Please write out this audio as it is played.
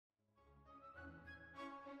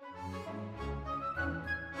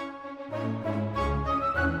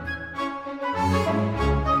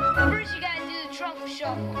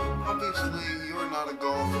Asia. Obviously, you're not a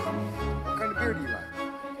golfer. What kind of beer do you like?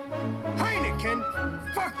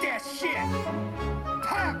 Heineken? Fuck that shit!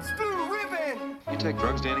 Pabst Blue Ribbon! You take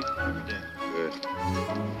drugs, Danny? Every day. Good.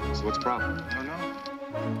 So what's the problem? I don't know.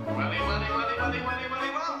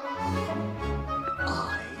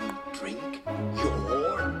 I drink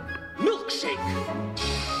your milkshake.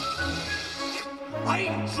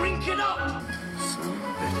 I drink it up. Son of a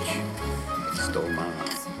bitch. Stole mine.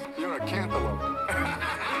 You're a cantaloupe.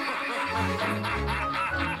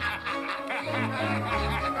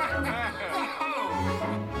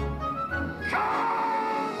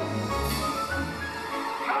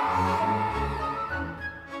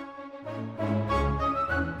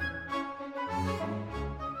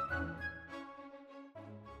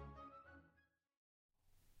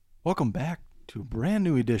 Welcome back to a brand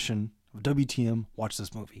new edition of WTM Watch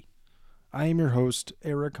This Movie. I am your host,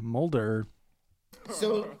 Eric Mulder.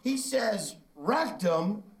 So he says, wrecked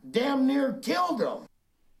him, damn near killed him.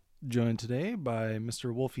 Joined today by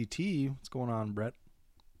Mr. Wolfie T. What's going on, Brett?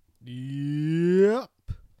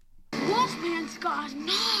 Wolfman's got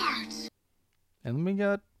nards. And then we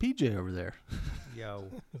got PJ over there. Yo.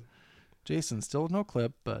 Jason, still no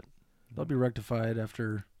clip, but they'll be rectified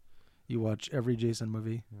after you watch every Jason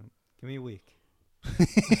movie. Give me a week.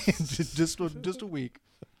 just a week.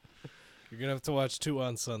 You're going to have to watch 2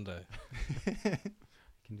 on Sunday.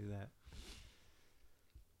 Can do that.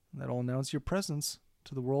 That'll announce your presence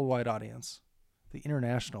to the worldwide audience, the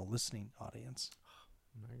international listening audience.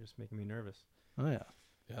 Now you're just making me nervous. Oh, yeah.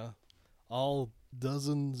 Yeah. All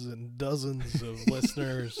dozens and dozens of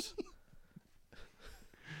listeners.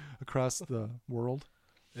 Across the world.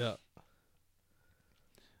 Yeah.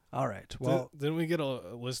 All right. Well, didn't we get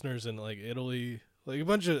listeners in like Italy? Like a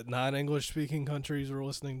bunch of non-English speaking countries were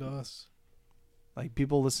listening to us. like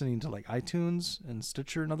people listening to like iTunes and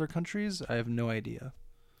Stitcher in other countries, I have no idea.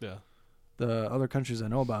 Yeah. The other countries I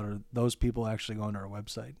know about are those people actually going to our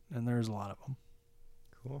website, and there's a lot of them.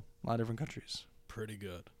 Cool. A lot of different countries. Pretty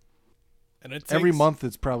good. And it every month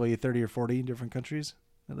it's probably 30 or 40 different countries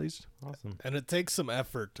at least. Awesome. And it takes some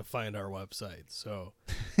effort to find our website, so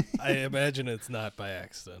I imagine it's not by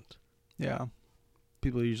accident. Yeah.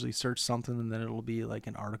 People usually search something and then it'll be like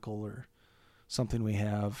an article or something we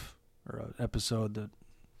have or an episode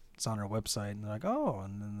that's on our website, and they're like, oh,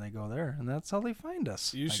 and then they go there, and that's how they find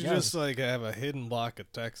us. You should just like have a hidden block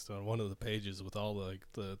of text on one of the pages with all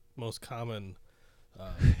the most common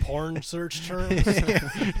porn search terms.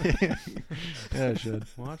 Yeah, I should.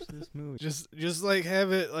 Watch this movie. Just like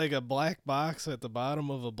have it like a black box at the bottom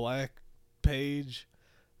of a black page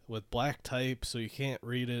with black type, so you can't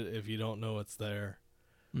read it if you don't know it's there.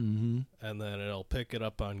 Mm-hmm. And then it'll pick it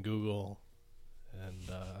up on Google,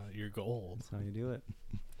 and you're gold. That's how you do it.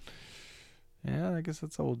 Yeah, I guess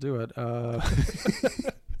that's how we'll do it.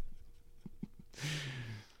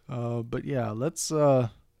 But yeah, let's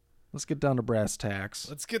get down to brass tacks.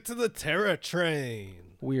 Let's get to the Terror Train.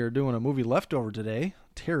 We are doing a movie leftover today,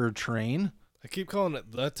 Terror Train. I keep calling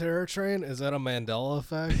it the Terror Train. Is that a Mandela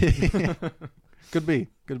effect? Could be.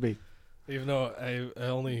 Even though I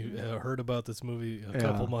only heard about this movie a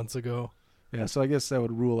couple months ago. Yeah, so I guess that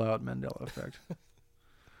would rule out Mandela effect.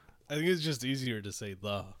 I think it's just easier to say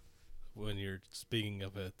the when you're speaking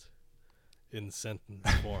of it in sentence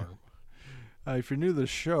form. If you're new to the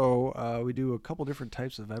show, we do a couple different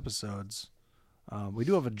types of episodes. We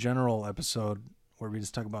do have a general episode where we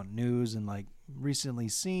just talk about news and like recently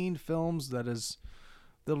seen films. That'll just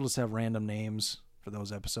have random names for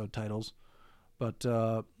those episode titles. But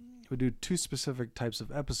we do two specific types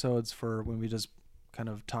of episodes for when we just kind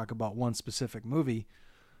of talk about one specific movie.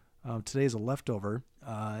 Today's a leftover,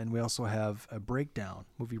 and we also have a breakdown,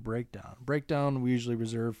 movie breakdown. Breakdown we usually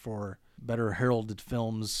reserve for better heralded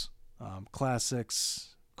films,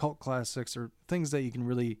 classics, cult classics, or things that you can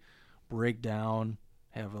really break down,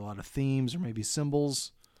 have a lot of themes or maybe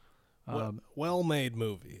symbols. Well-made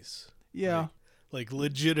movies. Yeah. Like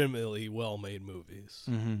legitimately well-made movies.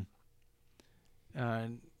 Mm-hmm.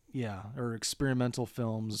 Yeah, or experimental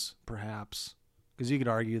films, perhaps. Because you could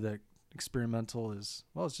argue that experimental is,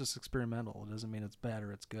 well, it's just experimental. It doesn't mean it's bad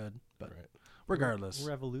or it's good. But regardless.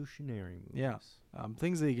 Revolutionary movies. Yeah.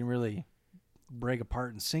 Things that you can really break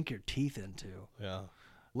apart and sink your teeth into. Yeah.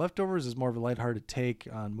 Leftovers is more of a lighthearted take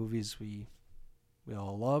on movies we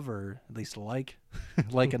all love, or at least like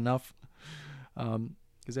enough.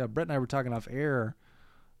 Because Brett and I were talking off air.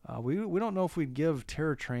 We don't know if we'd give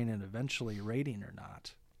Terror Train an eventually rating or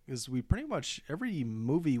not. Because we pretty much, every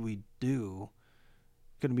movie we do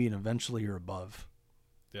going to be an eventually or above.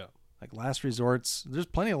 Yeah. Like Last Resorts. There's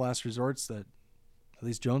plenty of Last Resorts that at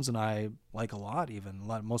least Jones and I like a lot. Even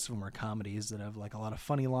most of them are comedies that have like a lot of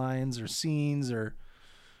funny lines or scenes, or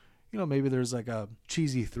maybe there's like a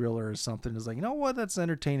cheesy thriller or something. It's like, you know what, that's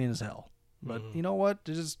entertaining as hell. But you know what,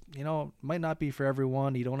 it just might not be for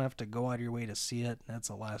everyone. You don't have to go out of your way to see it. That's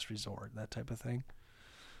a last resort, that type of thing.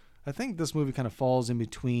 I think this movie kind of falls in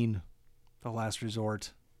between the last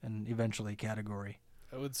resort and eventually category.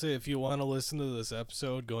 I would say if you want to listen to this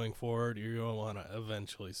episode going forward, you're going to want to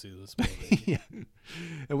eventually see this movie. Yeah.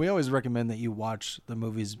 And we always recommend that you watch the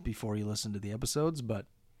movies before you listen to the episodes, but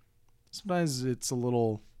sometimes it's a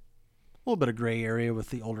little bit of gray area with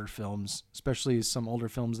the older films, especially some older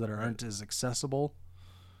films that aren't as accessible.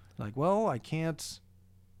 Like, well, I can't,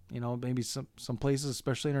 maybe some places,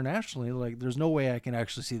 especially internationally, like there's no way I can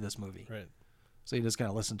actually see this movie. Right. So you just kind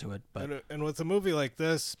of listen to it. But and with a movie like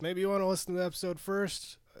this, maybe you want to listen to the episode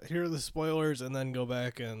first, hear the spoilers, and then go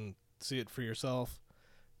back and see it for yourself.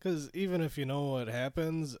 Because even if you know what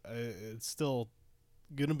happens, it's still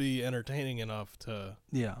going to be entertaining enough to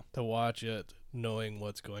watch it knowing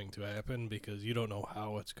what's going to happen, because you don't know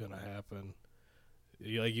how it's going to happen.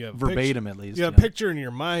 You have verbatim at least. You have a picture in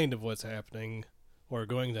your mind of what's happening or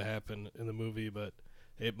going to happen in the movie, but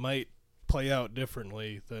it might play out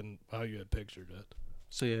differently than how you had pictured it.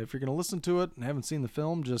 So yeah, if you're going to listen to it and haven't seen the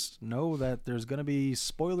film, just know that there's going to be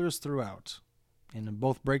spoilers throughout. And in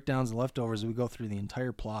both breakdowns and leftovers, we go through the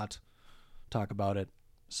entire plot, talk about it.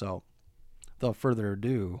 So without further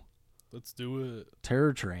ado, let's do it.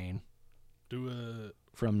 Terror Train. Do it.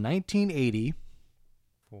 From 1980.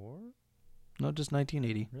 No, just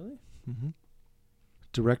 1980. Really? Mm-hmm.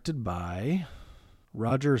 Directed by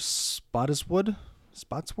Roger Spottiswoode.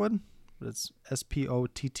 But it's Spottis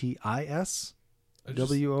Woode. I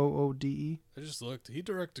just looked. He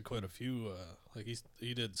directed quite a few.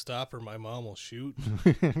 He did Stop or My Mom Will Shoot.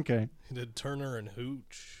 Okay. He did Turner and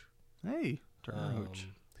Hooch. Hey, Turner and Hooch.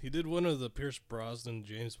 He did one of the Pierce Brosnan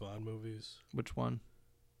James Bond movies. Which one?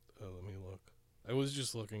 Let me look. I was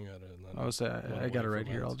just looking at it. And then I was I got it right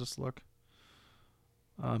here. I'll just look.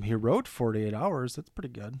 He wrote 48 Hours. That's pretty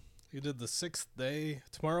good. He did The Sixth Day.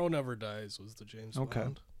 Tomorrow Never Dies was the James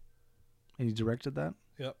Bond. And he directed that?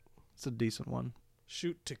 Yep. It's a decent one.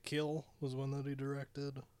 Shoot to Kill was one that he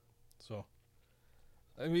directed. So,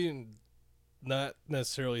 I mean, not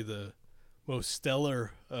necessarily the most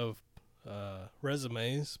stellar of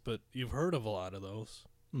resumes, but you've heard of a lot of those.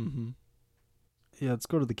 Mm-hmm. Yeah, let's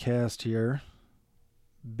go to the cast here.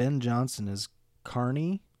 Ben Johnson is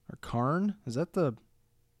Carney or Karn. Is that the...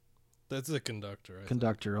 That's the conductor. I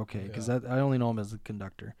conductor, think. okay, because I only know him as the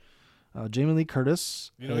conductor. Jamie Lee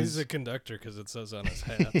Curtis. He's a conductor because it says on his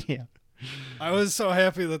hat. Yeah. I was so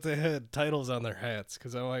happy that they had titles on their hats,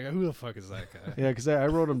 because I'm like, who the fuck is that guy? Yeah, because I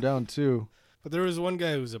wrote him down too. But there was one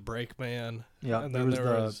guy who was a brakeman. Yeah, and then there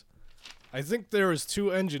was I think there was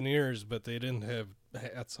two engineers, but they didn't have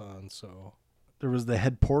hats on, so. There was the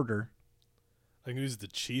head porter. I think he was the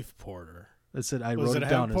chief porter. It said I was wrote it it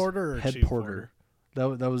down head porter or as head chief porter. That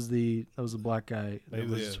was the black guy that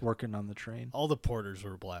Maybe was working on the train. All the porters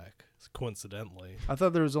were black, coincidentally. I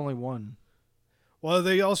thought there was only one. Well,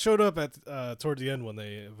 they all showed up at toward the end when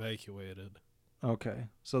they evacuated. Okay,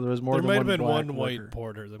 so there was more. There than might one have been black one worker. white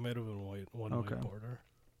porter. There might have been one Okay. white porter.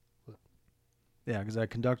 Yeah, because that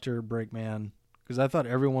conductor, brakeman. Because I thought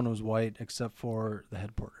everyone was white except for the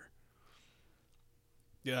head porter.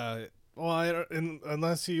 Yeah, well,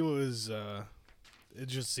 unless he was, it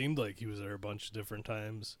just seemed like he was there a bunch of different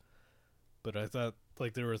times. But I thought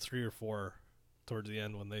like there were 3 or 4 towards the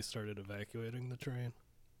end when they started evacuating the train.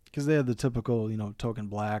 Because they had the typical, token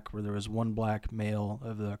black, where there was one black male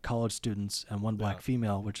of the college students and one black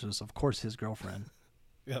female, which is, of course, his girlfriend.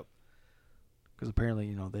 Yep. Because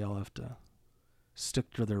apparently, they all have to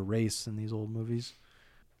stick to their race in these old movies.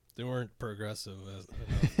 They weren't progressive enough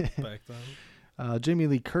back then. Jamie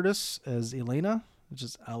Lee Curtis as Elena, which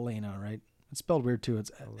is Elena, right? It's spelled weird, too.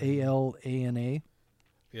 It's Alana.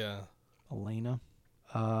 Yeah. Elena.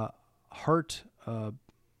 Hart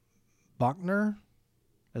Bachner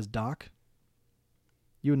as Doc.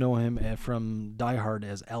 You know him from Die Hard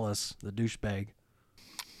as Ellis, the douchebag.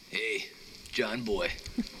 Hey, John Boy.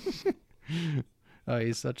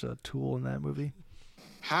 He's such a tool in that movie.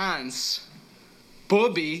 Hans.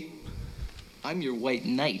 Bobby. I'm your white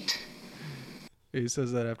knight. He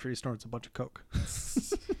says that after he snorts a bunch of coke. I'm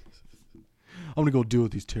gonna go deal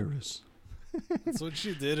with these terrorists. That's what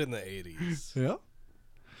she did in the 80s. Yeah.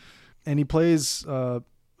 And he plays,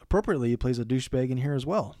 appropriately, he plays a douchebag in here as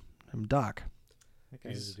well. I'm Doc. That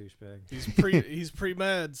guy's a douchebag. He's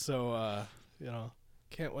pre-med, so,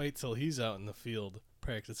 can't wait till he's out in the field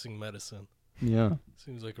practicing medicine. Yeah.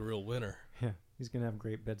 Seems like a real winner. Yeah, he's going to have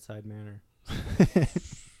great bedside manner.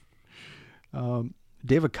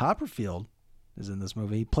 David Copperfield is in this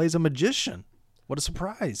movie. He plays a magician. What a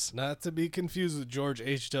surprise. Not to be confused with George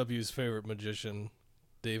H.W.'s favorite magician,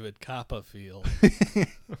 David Copperfield.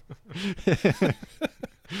 Did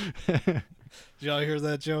y'all hear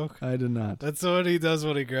that joke? I did not. That's what he does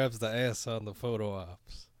when he grabs the ass on the photo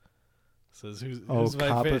ops. Says who's my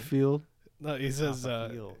Copperfield? No, he says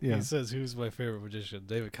Copperfield. Yeah. he says who's my favorite magician?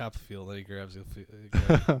 David Copperfield. Then he grabs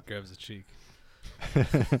grabs the cheek.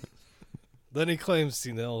 Then he claims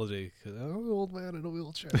senility. I'm an old man in a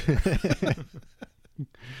wheelchair.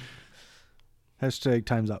 Hashtag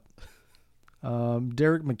time's up.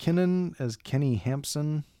 Derek McKinnon as Kenny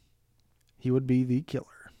Hampson. He would be the killer.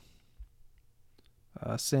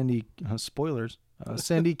 Spoilers.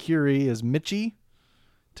 Sandy Curie as Mitchie.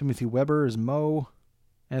 Timothy Weber as Mo.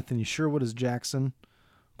 Anthony Sherwood as Jackson.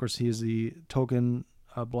 Of course, he is the token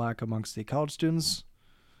black amongst the college students.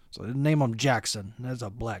 So they name him Jackson. That's a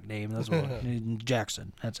black name. That's what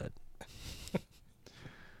Jackson. That's it.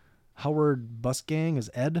 Howard Busgang is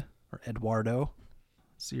Ed, or Eduardo.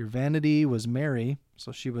 Seer Vanity was Mary,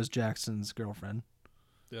 so she was Jackson's girlfriend.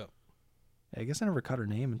 Yeah. I guess I never cut her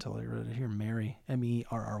name until I read it here. Mary. Merry.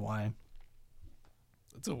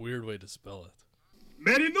 That's a weird way to spell it.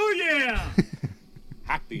 Merry New Year!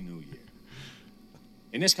 Happy New Year.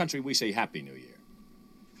 In this country, we say Happy New Year.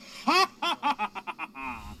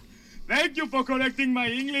 Thank you for correcting my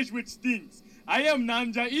English, which stinks. I am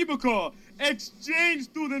Nanja Ibuko, exchange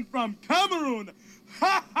student from Cameroon.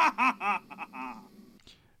 I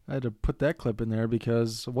had to put that clip in there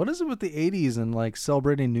because what is it with the 80s and like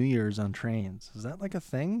celebrating New Year's on trains? Is that like a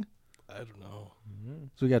thing? I don't know. Mm-hmm.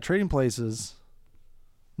 So we got Trading Places,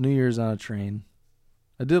 New Year's on a train.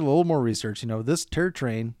 I did a little more research. You know, this Terror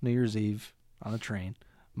Train, New Year's Eve on a train.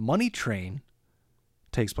 Money Train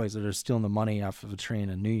takes place. They're stealing the money off of a train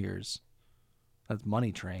on New Year's. That's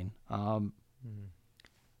Money Train. I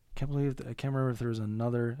can't remember if there was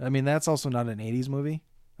another. I mean, that's also not an 80s movie.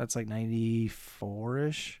 That's like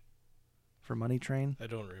 94-ish for Money Train. I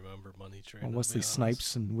don't remember Money Train. Well, Wesley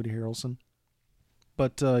Snipes and Woody Harrelson.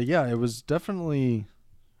 But yeah, it was definitely,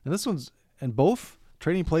 and this one's, and both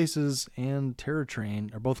Trading Places and Terror Train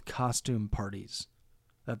are both costume parties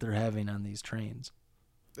that they're having on these trains.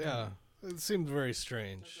 Yeah, it seemed very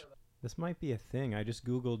strange. This might be a thing. I just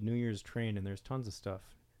Googled New Year's train and there's tons of stuff.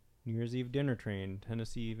 New Year's Eve dinner train,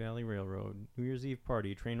 Tennessee Valley Railroad. New Year's Eve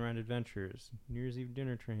party, train ride adventures. New Year's Eve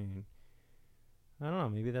dinner train. I don't know.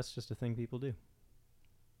 Maybe that's just a thing people do.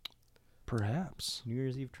 Perhaps. New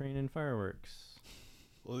Year's Eve train and fireworks.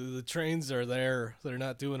 Well, the trains are there. They're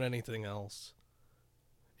not doing anything else.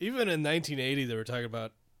 Even in 1980, they were talking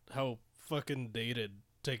about how fucking dated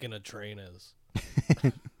taking a train is.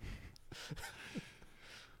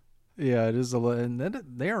 Yeah, it is and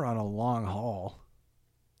they are on a long haul.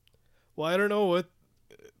 Well, I don't know what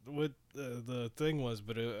the thing was,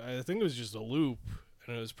 but I think it was just a loop,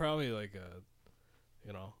 and it was probably like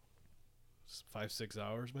 5-6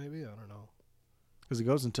 hours maybe. I don't know. Because it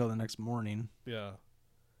goes until the next morning. Yeah.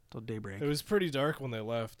 Till daybreak. It was pretty dark when they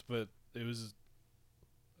left, but it was,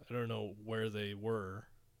 I don't know where they were,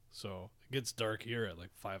 so it gets dark here at like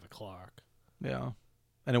 5 o'clock. Yeah.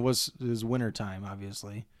 And it was winter time,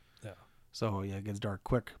 obviously. Yeah. So yeah, it gets dark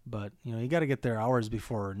quick. But you got to get there hours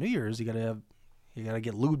before New Year's. You got to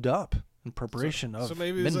get lubed up in preparation of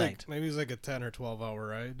maybe midnight. Maybe it's like a 10 or 12 hour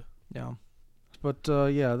ride. Yeah. But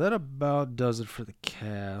yeah, that about does it for the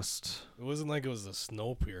cast. It wasn't like it was a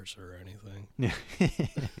Snowpiercer or anything. Yeah.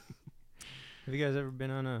 Have you guys ever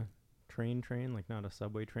been on a train, like not a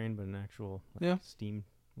subway train, but an actual steam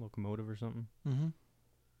locomotive or something? Mm-hmm.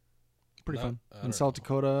 Pretty fun. I In South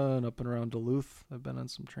Dakota and up and around Duluth, I've been on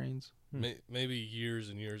some trains. Maybe years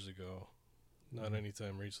and years ago. Not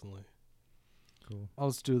anytime recently. Cool.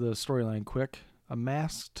 Let's do the storyline quick. A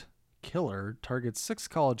masked killer targets 6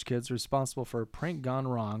 college kids responsible for a prank gone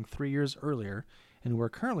wrong 3 years earlier and who are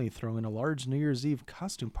currently throwing a large New Year's Eve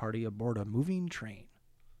costume party aboard a moving train.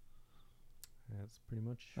 That's pretty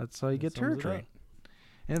much. That's how you get Terror sums it Train. up.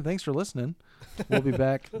 And thanks for listening. We'll be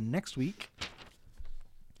back next week.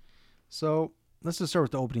 So let's just start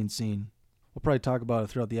with the opening scene. We'll probably talk about it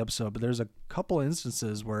throughout the episode, but there's a couple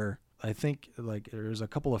instances where I think like there's a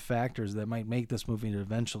couple of factors that might make this movie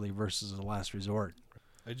eventually versus The Last Resort.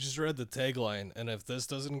 I just read the tagline, and if this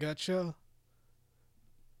doesn't get you,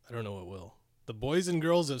 I don't know what will. The boys and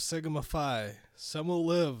girls of Sigma Phi, some will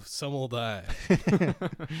live, some will die.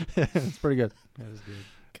 It's pretty good. That is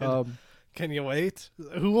good. Can you wait?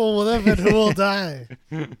 Who will live and who will die?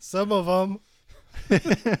 Some of them.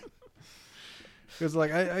 Because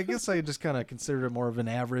like I guess I just kind of considered it more of an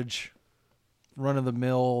average,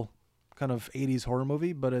 run-of-the-mill kind of 80s horror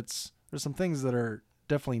movie, but there's some things that are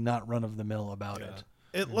definitely not run-of-the-mill about it.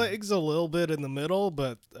 It lags a little bit in the middle,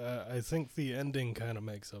 but I think the ending kind of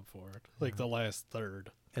makes up for it, like the last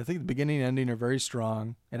third. I think the beginning and ending are very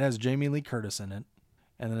strong. It has Jamie Lee Curtis in it,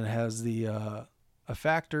 and then it has a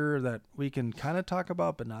factor that we can kind of talk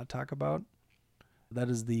about but not talk about. That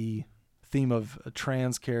is the theme of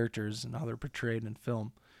trans characters and how they're portrayed in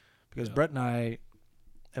film. Because Brett and I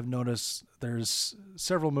have noticed there's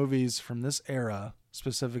several movies from this era,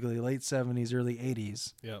 specifically late 70s, early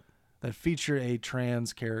 80s, that feature a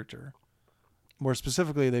trans character. More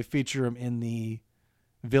specifically, they feature him in the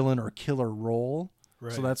villain or killer role.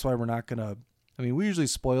 Right. So that's why we're not going to... I mean, we usually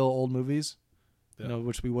spoil old movies,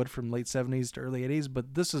 which we would from late 70s to early 80s,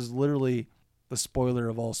 but this is literally the spoiler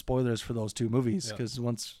of all spoilers for those two movies. Because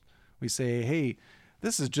once we say, hey,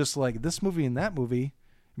 this is just like this movie and that movie...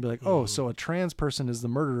 Be like, oh, so a trans person is the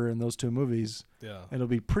murderer in those two movies. Yeah. And it'll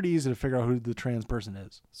be pretty easy to figure out who the trans person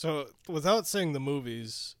is. So without saying the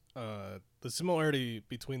movies, the similarity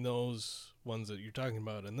between those ones that you're talking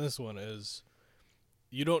about and this one is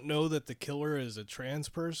you don't know that the killer is a trans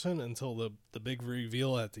person until the big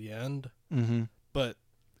reveal at the end. Mm-hmm. But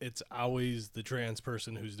it's always the trans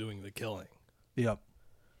person who's doing the killing. Yep.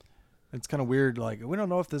 It's kind of weird. Like, we don't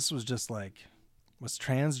know if this was just like... Was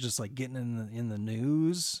trans just like getting in the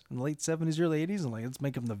news in the late 70s, early 80s? And like, let's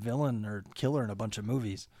make him the villain or killer in a bunch of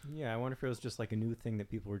movies. Yeah, I wonder if it was just like a new thing that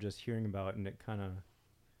people were just hearing about and it kind of,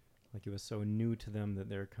 like it was so new to them that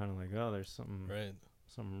they're kind of like, oh, there's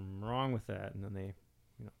something wrong with that. And then they,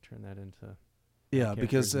 turn that into... Yeah,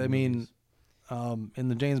 because, I mean, in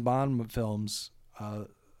the James Bond films, a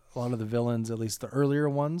lot of the villains, at least the earlier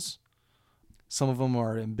ones... Some of them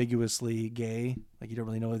are ambiguously gay, like you don't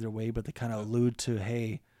really know either way, but they kind of allude to,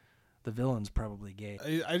 hey, the villain's probably gay.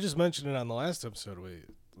 I just mentioned it on the last episode.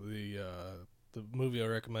 The movie I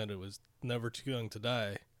recommended was Never Too Young to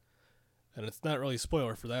Die, and it's not really a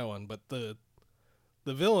spoiler for that one, but the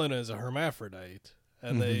villain is a hermaphrodite,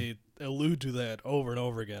 and they allude to that over and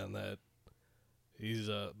over again, that he's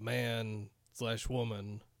a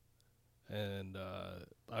man/woman, and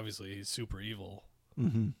obviously he's super evil,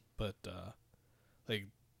 but... Like,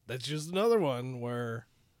 that's just another one where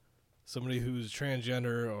somebody who's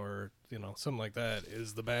transgender or, something like that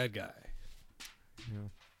is the bad guy. Yeah.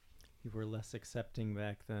 You were less accepting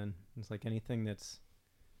back then. It's like anything that's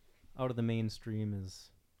out of the mainstream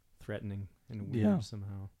is threatening and weird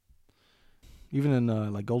somehow. Even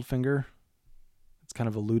in, like, Goldfinger, it's kind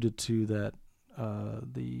of alluded to that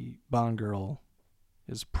the Bond girl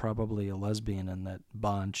is probably a lesbian and that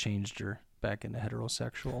Bond changed her back into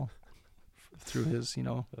heterosexual. Through his,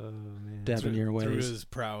 debonair ways. Through his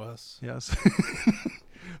prowess. Yes.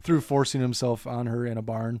 Through forcing himself on her in a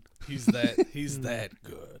barn. He's that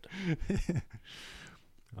good.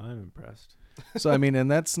 I'm impressed. So, I mean,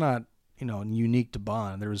 and that's not, unique to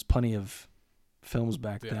Bond. There was plenty of films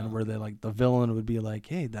back then where the villain would be like,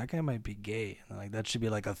 hey, that guy might be gay. And like, that should be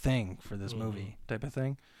like a thing for this movie type of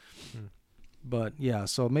thing. But yeah,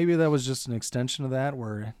 so maybe that was just an extension of that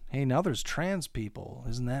where, hey, now there's trans people.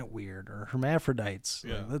 Isn't that weird? Or hermaphrodites.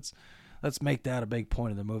 Yeah. Like, let's make that a big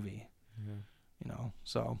point of the movie. Yeah.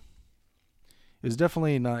 So it was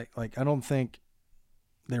definitely not like, I don't think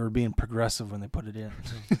they were being progressive when they put it in.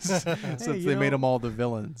 Since they made them all the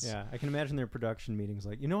villains. Yeah, I can imagine their production meetings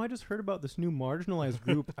like, I just heard about this new marginalized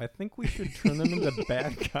group. I think we should turn them into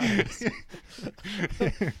bad guys.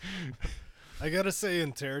 I gotta say,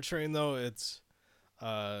 in Terror Train, though, it's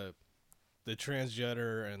the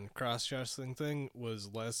transgender and cross-dressing thing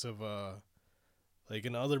was less of a... Like,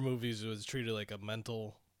 in other movies, it was treated like a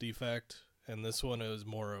mental defect, and this one, it was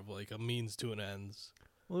more of, like, a means to an ends.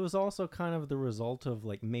 Well, it was also kind of the result of,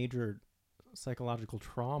 like, major psychological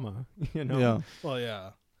trauma, Yeah. Well,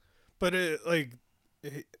 yeah. But,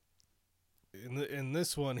 in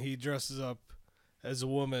this one, he dresses up as a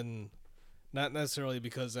woman, not necessarily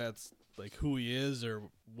because that's like who he is or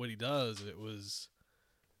what he does. It was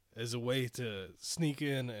as a way to sneak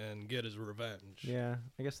in and get his revenge. Yeah,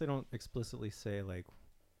 I guess they don't explicitly say like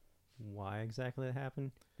why exactly it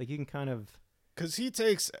happened. Like you can kind of, because he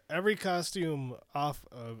takes every costume off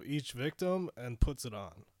of each victim and puts it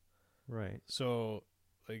on. Right. So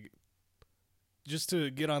like just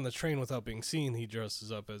to get on the train without being seen, he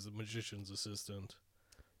dresses up as a magician's assistant.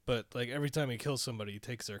 But like every time he kills somebody, he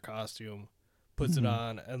takes their costume, puts it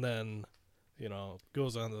on, and then,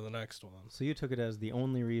 goes on to the next one. So you took it as the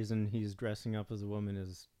only reason he's dressing up as a woman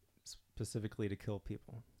is specifically to kill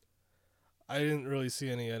people. I didn't really see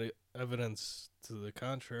any evidence to the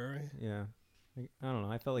contrary. Yeah. I don't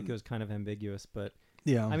know. I felt like it was kind of ambiguous, but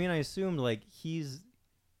yeah. I mean, I assumed like he's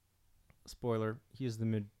spoiler, he is the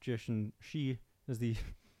magician. She is the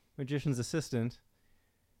magician's assistant.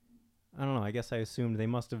 I don't know. I guess I assumed they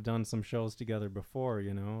must have done some shows together before,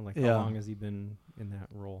 Like, how long has he been in that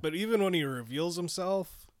role? But even when he reveals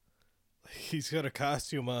himself, he's got a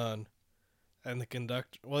costume on, and the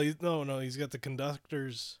conductor. Well, he's got the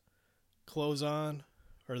conductor's clothes on,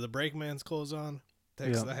 or the brakeman's clothes on.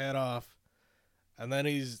 Takes the hat off, and then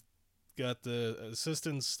he's got the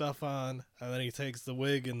assistant's stuff on, and then he takes the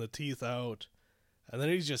wig and the teeth out, and then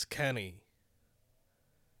he's just Kenny.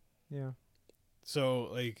 Yeah. So,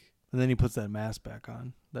 like... And then he puts that mask back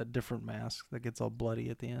on, that different mask that gets all bloody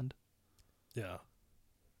at the end. Yeah.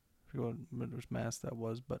 I forget which mask that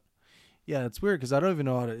was, but yeah, it's weird because I don't even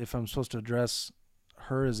know if I'm supposed to address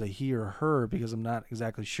her as a he or her because I'm not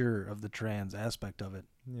exactly sure of the trans aspect of it.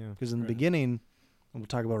 Yeah. Because in the beginning, and we'll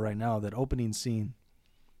talk about right now, that opening scene,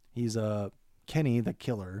 he's Kenny, the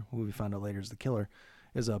killer, who we found out later is the killer,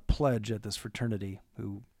 is a pledge at this fraternity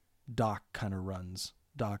who Doc kind of runs.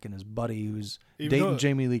 Doc and his buddy who's dating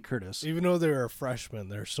Jamie Lee Curtis. Even though they're a freshman,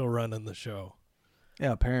 they're still running the show.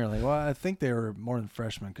 Yeah, apparently. Well, I think they were more than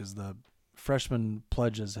freshmen because the freshman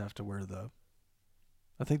pledges have to wear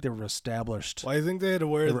I think they were established. Well, I think they had to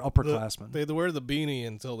wear... They were upperclassmen. They had to wear the beanie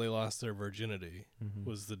until they lost their virginity,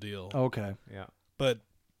 was the deal. Okay. Yeah. But...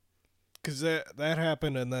 Because that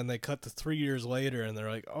happened, and then they cut to 3 years later, and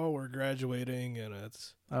they're like, "Oh, we're graduating," and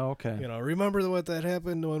it's, okay. Remember what that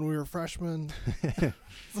happened when we were freshmen? I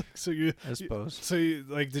suppose. So you,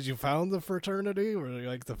 did you found the fraternity, or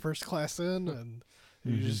like the first class in, and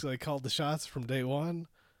you just called the shots from day one?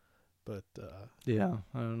 But yeah,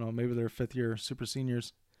 I don't know. Maybe they're fifth year super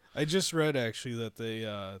seniors. I just read actually that they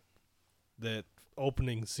that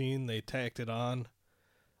opening scene they tacked it on.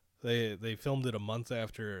 They filmed it a month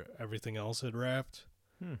after everything else had wrapped.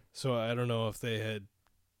 So I don't know if they had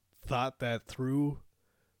thought that through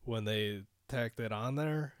when they tacked that on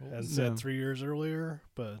there and said 3 years earlier.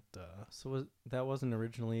 But so that wasn't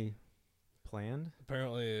originally planned?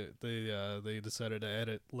 Apparently they decided to add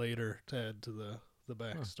it later to add to the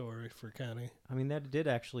backstory for Kenny. I mean, that did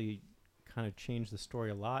actually kind of change the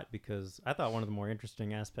story a lot because I thought one of the more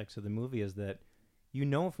interesting aspects of the movie is that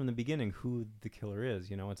from the beginning who the killer is.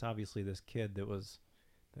 It's obviously this kid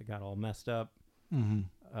that got all messed up in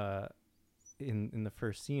the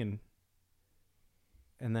first scene.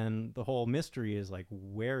 And then the whole mystery is like,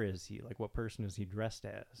 where is he? Like, what person is he dressed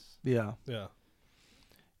as? Yeah. Yeah.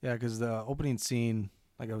 Yeah, because the opening scene,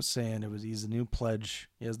 like I was saying, he's a new pledge.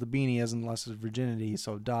 He has the beanie, he hasn't lost his virginity,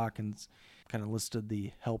 so Doc kind of listed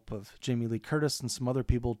the help of Jamie Lee Curtis and some other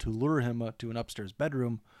people to lure him up to an upstairs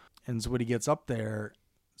bedroom. And so when he gets up there,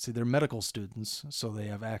 see, they're medical students, so they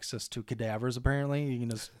have access to cadavers, apparently. You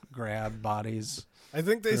can just grab bodies. I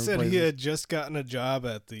think they said he had just gotten a job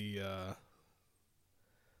at the...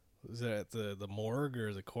 was it at the morgue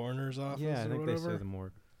or the coroner's office? Yeah, I think whatever? they say the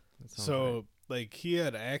morgue. So, right. He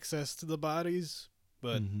had access to the bodies,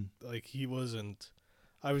 but, he wasn't...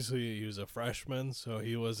 Obviously, he was a freshman, so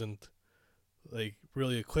he wasn't,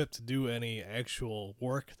 really equipped to do any actual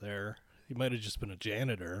work there. He might have just been a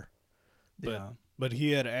janitor. But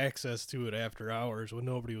he had access to it after hours when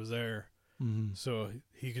nobody was there. So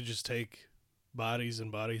he could just take bodies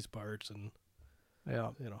and bodies parts and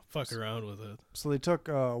fuck around with it. So they took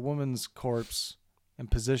a woman's corpse and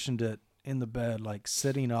positioned it in the bed, like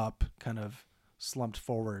sitting up, kind of slumped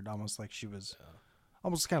forward, almost like she was,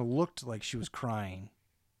 almost kind of looked like she was crying,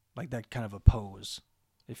 like that kind of a pose,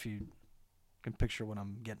 if you can picture what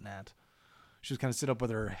I'm getting at. She was kind of sit up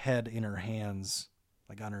with her head in her hands,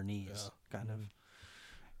 like on her knees, kind of.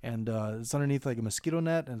 And it's underneath like a mosquito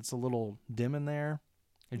net, and it's a little dim in there.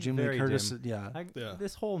 And Jamie Lee Curtis, dim.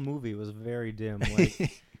 This whole movie was very dim.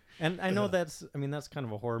 And I know that's kind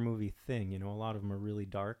of a horror movie thing. A lot of them are really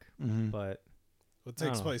dark, but it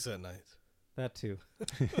takes place at night. That too.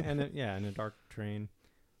 And in a dark train.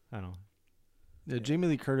 I don't know. Yeah, Jamie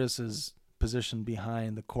Lee Curtis is positioned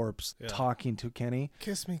behind the corpse, talking to Kenny.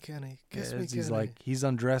 Kiss me, Kenny. Kiss me, Kenny. He's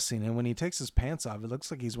undressing, and when he takes his pants off, it looks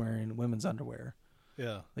like he's wearing women's underwear.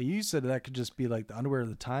 Yeah. Like you said that could just be like the underwear of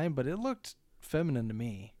the time, but it looked feminine to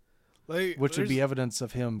me. Which would be evidence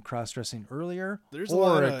of him cross-dressing earlier,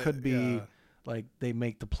 or it could be like they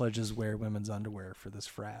make the pledges wear women's underwear for this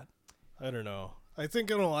frat. I don't know. I think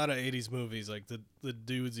in a lot of 80s movies, like the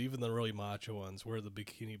dudes, even the really macho ones, wear the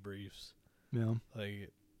bikini briefs. Yeah. I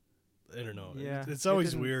don't know. Yeah, it's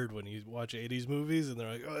always weird when you watch 80s movies and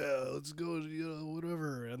they're like, oh yeah, let's go,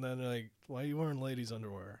 whatever. And then like, why are you wearing ladies'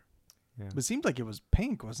 underwear? Yeah. But it seemed like it was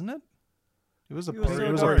pink, wasn't it? It was a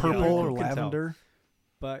dark, purple or lavender.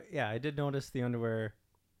 But yeah, I did notice the underwear.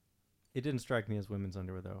 It didn't strike me as women's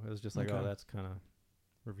underwear though. It was just like, oh, that's kind of.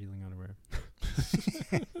 revealing underwear.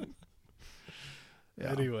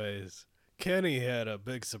 Yeah. Anyways, Kenny had a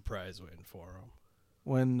big surprise waiting for him.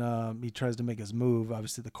 When he tries to make his move,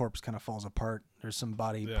 obviously the corpse kind of falls apart. There's some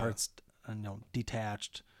body parts,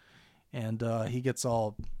 detached, and he gets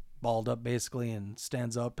all balled up basically and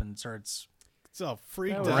stands up and starts. It's all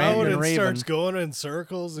freaked was out ranting and and starts raving. going in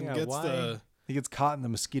circles and Yeah, gets why? the. He gets caught in the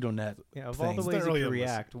mosquito net. Yeah, of thing. all the It's ways not you really could a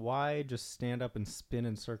react, why just stand up and spin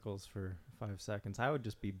in circles for 5 seconds? I would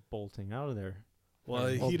just be bolting out of there. Well,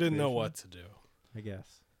 Right. he didn't know Situation. what to do. I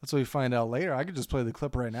guess. That's what we find out later. I could just play the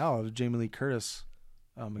clip right now of Jamie Lee Curtis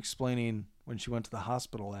explaining when she went to the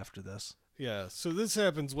hospital after this. Yeah, so this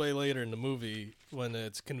happens way later in the movie when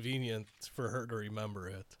it's convenient for her to remember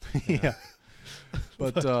it. Yeah.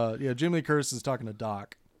 But Jamie Lee Curtis is talking to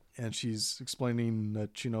Doc, and she's explaining that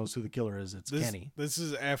she knows who the killer is. It's Kenny. This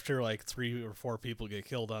is after like 3 or 4 people get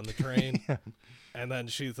killed on the train. Yeah. And then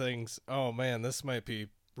she thinks, oh man, this might be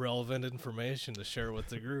relevant information to share with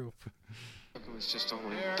the group. It was just all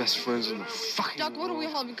my best friends in the fucking Doc, what do we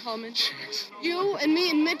world. have in common? You and me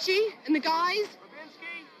and Mitchie and the guys?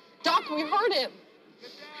 Doc, we heard him.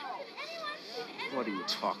 What are you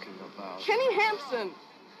talking about? Kenny Hampson.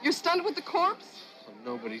 You're stunned with the corpse?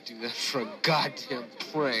 Nobody do that for a goddamn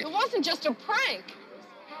prank. It wasn't just a prank.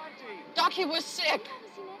 Doc, he was sick.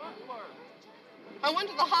 I went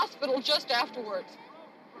to the hospital just afterwards.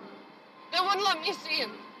 They wouldn't let me see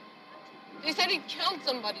him. They said he killed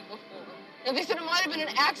somebody before. And they said it might have been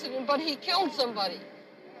an accident, but he killed somebody.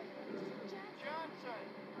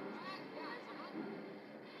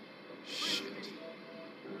 Shit.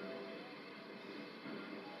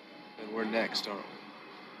 And we're next, aren't we?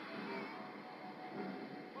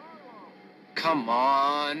 Come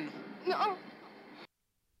on. No.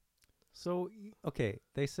 So, okay,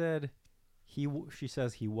 they said she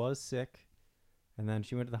says he was sick, and then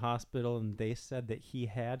she went to the hospital, and they said that he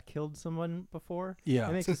had killed someone before? Yeah.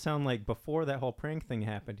 It makes it sound like before that whole prank thing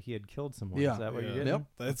happened, he had killed someone. Yeah. Is that what Yeah. you did? Yep.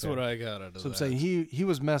 That's Okay. what I got out of So I'm that. saying he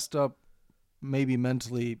was messed up maybe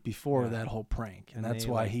mentally before Yeah. that whole prank. And that's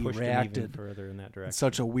they, why like, he pushed him even reacted further in that in direction.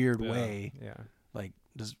 such a weird Yeah. way, Yeah, like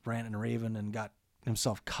just ranting and raving and got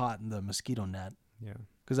himself caught in the mosquito net. yeah.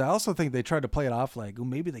 Because I also think they tried to play it off like, oh,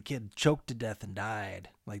 maybe the kid choked to death and died.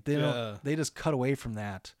 Like they Yeah. don't, they just cut away from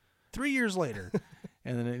that 3 years later,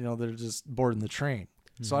 and then they're just boarding the train.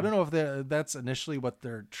 So I don't know if that's initially what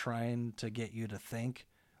they're trying to get you to think,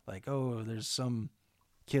 like, oh, there's some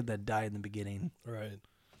kid that died in the beginning. Right.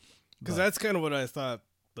 Because But- that's kind of what I thought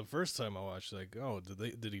the first time I watched. Like, oh,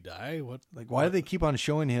 did he die? What? Like, why do they keep on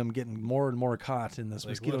showing him getting more and more caught in this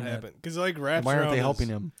Like, mosquito what net? happened? Because like And wraps why aren't around they his- helping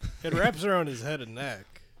him? It wraps around his head and neck.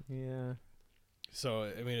 Yeah. So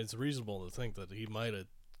I mean, it's reasonable to think that he might have,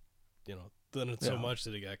 done it so Yeah. much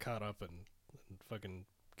that he got caught up and fucking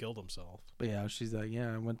killed himself. But yeah, she's like,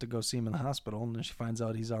 yeah, I went to go see him in the hospital, and then she finds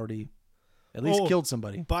out he's already at least Oh. killed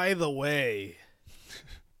somebody. By the way,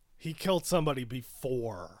 he killed somebody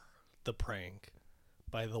before the prank.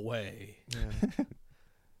 By the way, Yeah.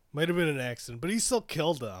 might have been an accident, but he still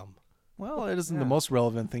killed them. Well, it isn't the Yeah. most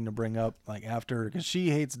relevant thing to bring up, like after, because she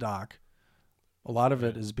hates Doc. A lot of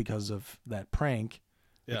it is because of that prank.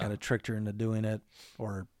 They Yeah. kind of tricked her into doing it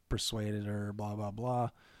or persuaded her, blah, blah, blah.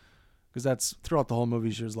 Because that's throughout the whole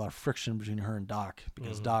movie, there's a lot of friction between her and Doc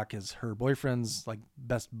because Doc is her boyfriend's like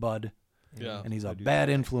best bud, Yeah. and he's a do bad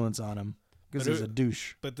influence on him because But he's a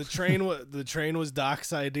douche. But the train was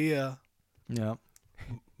Doc's idea. Yeah.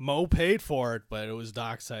 Mo paid for it, but it was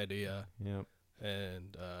Doc's idea, Yeah.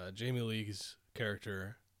 and Jamie Lee's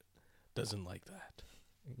character doesn't like that.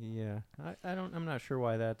 Yeah. I'm not sure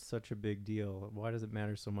why that's such a big deal. Why does it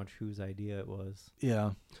matter so much whose idea it was?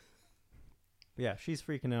 Yeah. But yeah, she's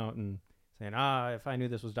freaking out and saying, if I knew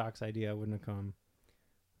this was Doc's idea, I wouldn't have come.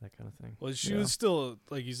 That kind of thing. Well, she Yeah. was still,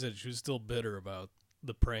 like you said, she was still bitter about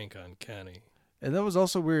the prank on Kenny. And that was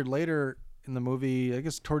also weird later in the movie, I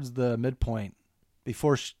guess towards the midpoint,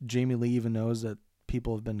 before Jamie Lee even knows that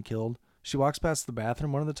people have been killed. She walks past the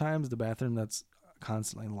bathroom one of the times, the bathroom that's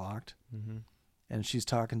constantly locked. Mm-hmm. And she's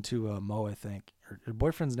talking to Mo, I think. Her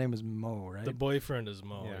boyfriend's name is Mo, right? The boyfriend is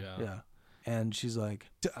Mo, Yeah. yeah. Yeah. And she's like,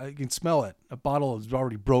 I can smell it. A bottle is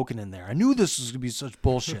already broken in there. I knew this was going to be such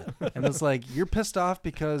bullshit. And it's like, you're pissed off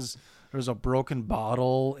because there's a broken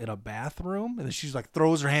bottle in a bathroom? And then she's like,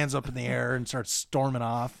 throws her hands up in the air and starts storming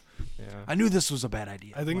off. Yeah. I knew this was a bad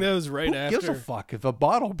idea. I think Like, that was right who after. gives a fuck if a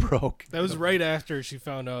bottle broke? That was right after she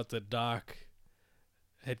found out that Doc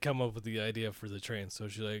had come up with the idea for the train. So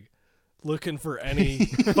she's like looking for any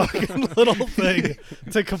fucking little thing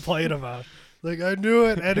to complain about. Like, I knew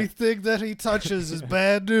it. Anything that he touches is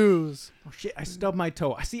bad news. Oh shit! I stubbed my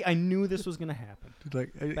toe. I knew this was gonna happen.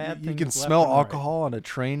 Like Bad you things can left smell and right. alcohol on a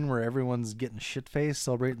train where everyone's getting shit faced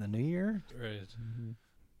celebrating the New Year. Right.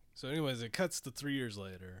 So, anyways, it cuts to 3 years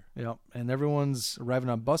later. Yep, and everyone's arriving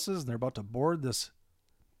on buses and they're about to board this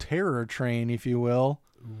terror train, if you will.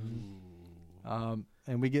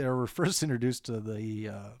 And we are first introduced to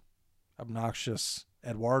the obnoxious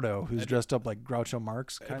Eduardo, who's dressed up like Groucho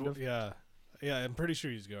Marx, kind of. Yeah. Yeah, I'm pretty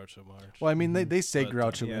sure he's Groucho Marx. Well, I mean, they say But,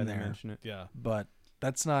 Groucho Yeah, in they there, mention it. Yeah. but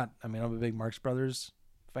that's not. I mean, I'm a big Marx Brothers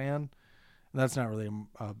fan. And that's not really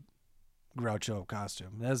a Groucho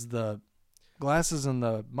costume. It has the glasses and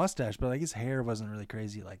the mustache, but like his hair wasn't really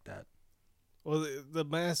crazy like that. Well, the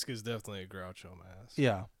mask is definitely a Groucho mask.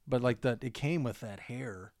 Yeah, but like that, it came with that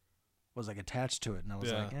hair, was like attached to it, and I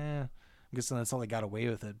was like, I'm guessing that's how they got away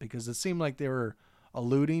with it, because it seemed like they were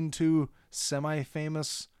alluding to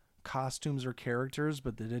semi-famous costumes or characters,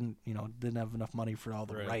 but they didn't have enough money for all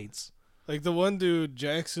the Right. rights. Like the one dude,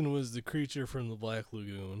 Jackson, was the creature from the Black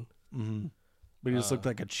Lagoon. Mm-hmm. But he just looked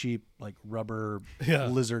like a cheap, like rubber Yeah.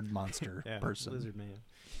 lizard monster Yeah, person. Lizard man.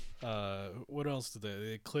 What else did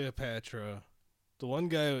they had Cleopatra. The one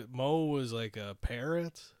guy, Mo, was like a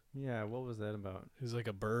parrot. Yeah, what was that about? He was like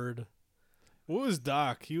a bird. What was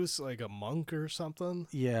Doc? He was like a monk or something.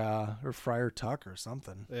 Yeah, or Friar Tuck or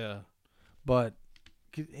something. Yeah. But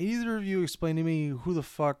could either of you explain to me who the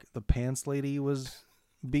fuck the pants lady was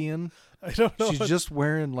being? I don't know. She's just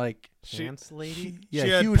wearing like Pants lady? She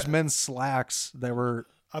had huge men's slacks that were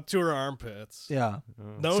up to her armpits. yeah.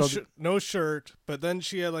 No, So no shirt. But then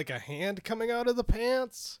she had like a hand coming out of the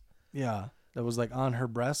pants. Yeah, that was like on her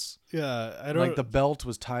breasts. Yeah, I don't Like the belt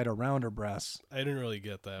was tied around her breasts. I didn't really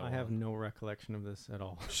get that. I one. have no recollection of this at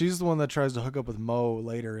all. She's the one that tries to hook up with Mo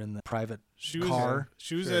later in the private car.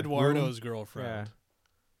 She was Sure. Eduardo's girlfriend. Yeah.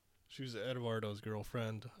 She was Eduardo's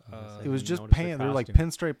girlfriend. It was didn't just notice her pants. They were like costume.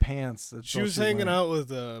 pinstripe pants. That's She all was hanging wearing. out with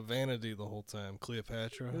Vanity the whole time.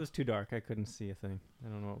 Cleopatra. It was too dark. I couldn't see a thing. I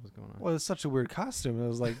don't know what was going on. Well, it's such a weird costume. It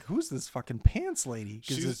was like, who's this fucking pants lady?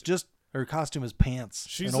 Because She's- it's just her costume is pants.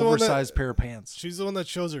 She's An the one that- oversized pair of pants. She's the one that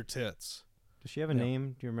shows her tits. Does she have a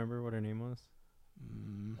name? Do you remember what her name was?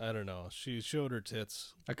 I don't know. She showed her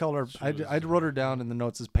tits. I called her. She I was- wrote her down in the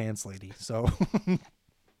notes as pants lady. So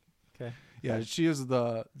Okay. yeah, she is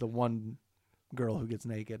the one girl who gets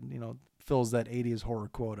naked. Fills that 80s horror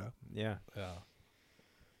quota. Yeah. Yeah.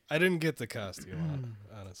 I didn't get the costume,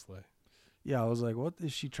 honestly. Yeah, I was like, what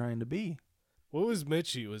is she trying to be? What was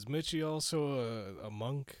Mitchie? Was Mitchie also a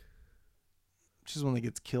monk? She's the one that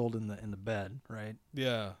gets killed in the bed, right?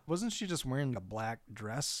 Yeah. Wasn't she just wearing a black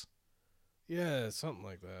dress? Yeah, something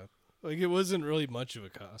like that. Like, it wasn't really much of a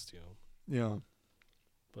costume. Yeah.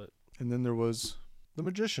 But And then there was the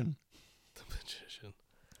magician, the magician.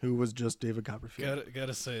 who was just David Copperfield.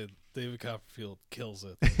 Gotta say, David Copperfield kills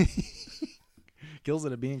it. Kills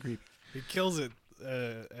it at being creepy. He kills it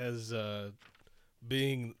as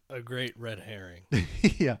being a great red herring.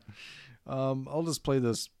 Yeah. I'll just play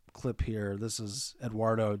this clip here. This is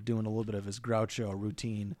Eduardo doing a little bit of his Groucho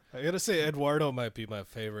routine. I gotta say, Eduardo might be my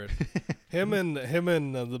favorite. him and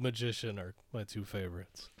the magician are my two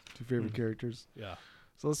favorites. Two favorite characters. Yeah.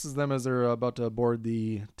 So this is them as they're about to board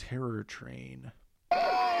the terror train. Mr.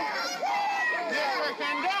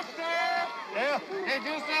 Conductor! Yeah. Did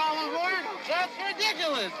you say all aboard? That's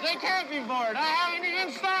ridiculous. They can't be bored. I haven't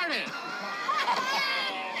even started.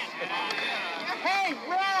 Hey,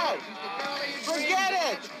 bro!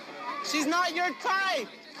 Forget it! She's not your type.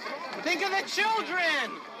 Think of the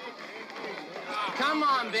children. Come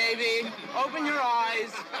on, baby. Open your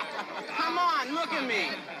eyes. Come on, look at me.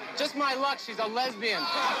 Just my luck, she's a lesbian.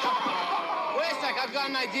 Wait a sec, I've got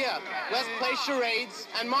an idea. Let's play charades,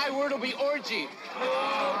 and my word will be orgy.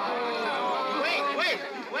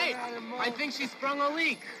 Wait. I think she sprung a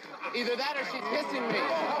leak. Either that or she's kissing me.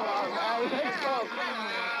 Let's go.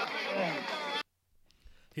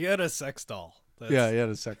 He had a sex doll. That's, Yeah, he had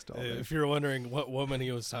a sex doll. If you're wondering what woman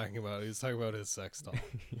he was talking about, he was talking about his sex doll.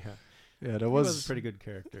 Yeah. Yeah, that He was, was a pretty good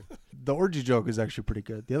character. the orgy joke is actually pretty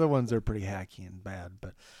good. The other ones are pretty hacky and bad,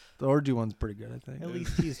 but the orgy one's pretty good, I think. At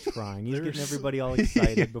least he's trying. He's getting There's- everybody all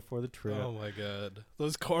excited before the trip. Oh my god.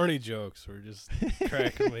 Those corny jokes were just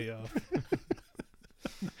cracking me up.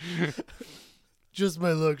 Just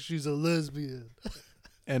my luck, she's a lesbian.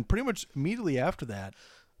 And pretty much immediately after that,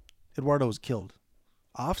 Eduardo was killed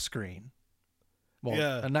off screen. Well,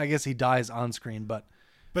 Yeah. and I guess he dies on screen, but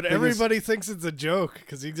But Thing is- everybody thinks it's a joke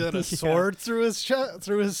because he got a sword through his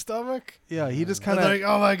through his stomach. yeah, he just And kind they're of like,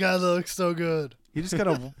 oh my god, that looks so good. he just kind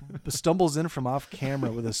of stumbles in from off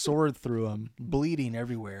camera with a sword through him, bleeding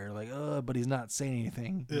everywhere. Like, but he's not saying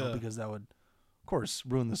anything, Yeah. because that would course,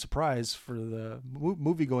 ruin the surprise for the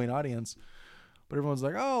movie-going audience. But everyone's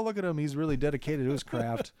like, oh, look at him. He's really dedicated to his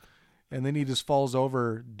craft. And then he just falls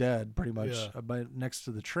over dead pretty much next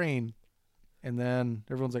to the train. And then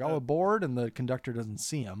everyone's like, all aboard, and the conductor doesn't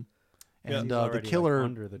see him. And the killer,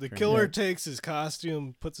 the killer takes his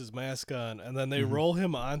costume, puts his mask on, and then they roll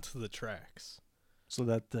him onto the tracks, so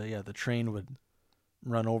that the train would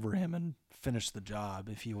run over him and finish the job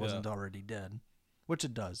if he wasn't already dead, which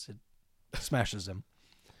it does. It smashes him,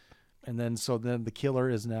 and then the killer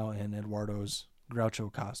is now in Eduardo's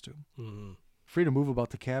Groucho costume, free to move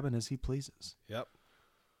about the cabin as he pleases. Yep.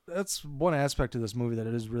 That's one aspect of this movie that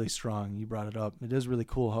it is really strong. You brought it up. It is really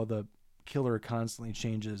cool how the killer constantly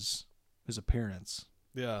changes his appearance.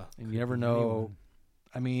 Yeah. And you never know.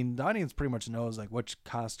 I mean, the audience pretty much knows like which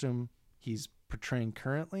costume he's portraying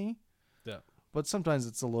currently. Yeah. But sometimes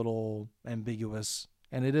it's a little ambiguous.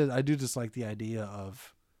 And it is. I do just like the idea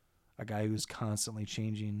of a guy who's constantly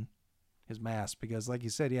changing his mask because, like you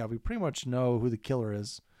said, we pretty much know who the killer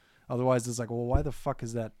is. Otherwise, it's like, well, why the fuck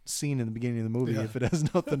is that scene in the beginning of the movie if it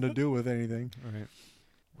has nothing to do with anything? All right.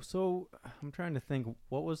 So I'm trying to think,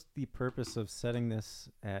 what was the purpose of setting this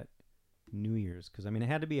at New Year's? Because, I mean, it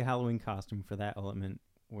had to be a Halloween costume for that element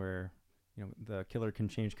where, the killer can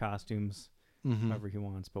change costumes however he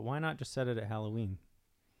wants. But why not just set it at Halloween?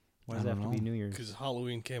 Why does it have to be New Year's? Because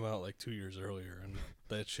Halloween came out like 2 years earlier, and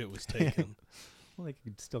that shit was taken. Well, they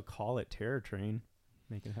could still call it Terror Train,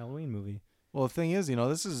 make it a Halloween movie. Well, the thing is,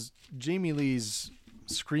 this is Jamie Lee's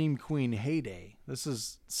Scream Queen heyday. This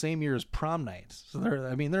is same year as Prom Night. So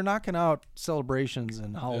they're knocking out celebrations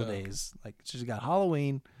and holidays. Like she's got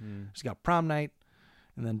Halloween, she's got Prom Night,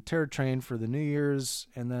 and then Terror Train for the New Year's,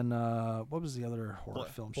 and then what was the other horror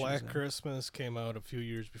film? Black Christmas came out a few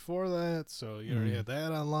years before that, so you already had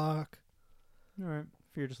that on lock. All right,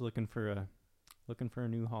 if you're just looking for a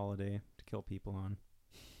new holiday to kill people on,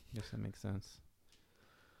 I guess that makes sense.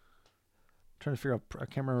 Trying to figure out, I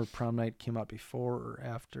can't remember if Prom Night came out before or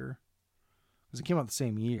after, because it came out the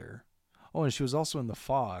same year. Oh, and she was also in The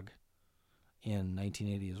Fog in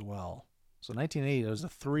 1980 as well. So 1980, there was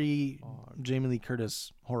 3 Jamie Lee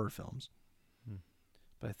Curtis horror films.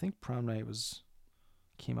 But I think Prom Night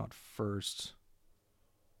came out first,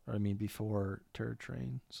 before Terror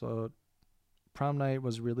Train. So Prom Night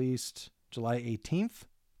was released July 18th.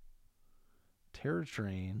 Terror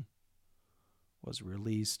Train was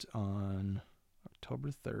released on October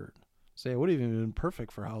 3rd. So it would have even been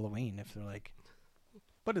perfect for Halloween if they're like,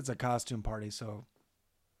 but it's a costume party, so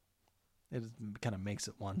it kind of makes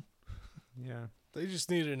it one. Yeah. They just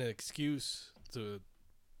needed an excuse to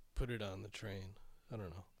put it on the train. I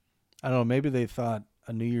don't know. Maybe they thought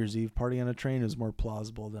a New Year's Eve party on a train is more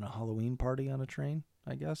plausible than a Halloween party on a train,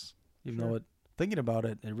 I guess. Even though thinking about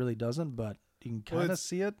it, it really doesn't, but you can kind of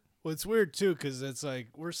see it. Well, it's weird, too, because it's like,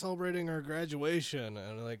 we're celebrating our graduation,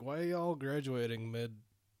 and like, why are y'all graduating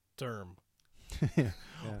mid-term? Yeah.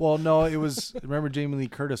 Well, no, it was, remember Jamie Lee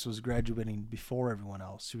Curtis was graduating before everyone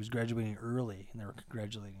else. She was graduating early, and they were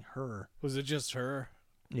congratulating her. Was it just her?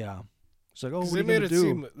 Yeah. It's like, oh, what are you going to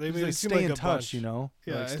do? They made it seem stay like in a touch, bunch.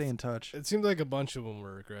 Yeah, stay in touch. It seemed like a bunch of them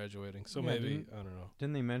were graduating, so maybe, I don't know.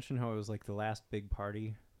 Didn't they mention how it was like the last big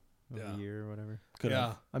party of the year or whatever? Could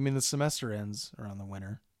have. I mean, the semester ends around the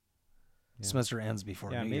winter. Yeah. Semester ends before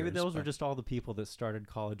New maybe Year's, those were just all the people that started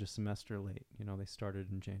college a semester late. They started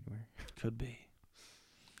in January. Could be.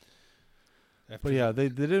 But yeah, they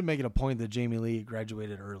did make it a point that Jamie Lee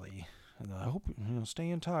graduated early. And I hope, stay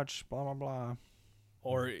in touch, blah, blah, blah.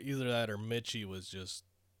 Or either that or Mitchie was just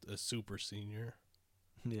a super senior.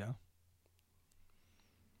 Yeah.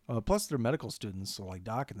 Plus they're medical students, so like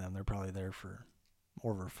Doc and them, they're probably there for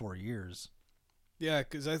over 4 years. Yeah,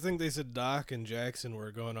 because I think they said Doc and Jackson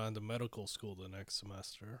were going on to medical school the next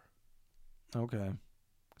semester. Okay.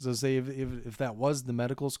 Because I say if that was the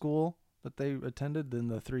medical school that they attended, then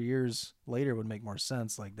the 3 years later would make more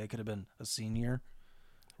sense. Like they could have been a senior,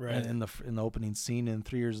 right? And in the opening scene, and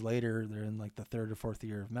 3 years later, they're in like the 3rd or 4th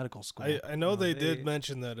year of medical school. I know they did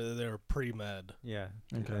mention that they were pre-med. Yeah.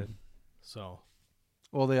 Okay. So.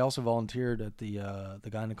 Well, they also volunteered at the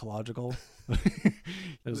gynecological.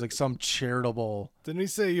 It was like some charitable didn't he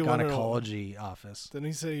say you gynecology office. Didn't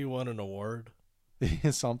he say you won an award?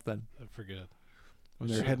 Something. I forget. When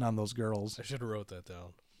they're hitting on those girls. I should have wrote that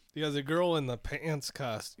down. Yeah, the girl in the pants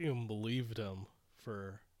costume believed him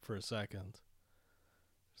for a second.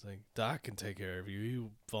 It's like, Doc can take care of you.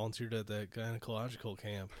 You volunteered at that gynecological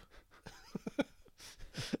camp.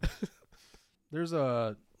 There's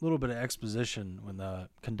a little bit of exposition when the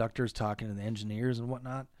conductor's talking to the engineers and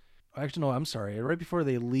whatnot. Actually, no, I'm sorry. Right before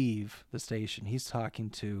they leave the station, he's talking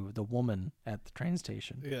to the woman at the train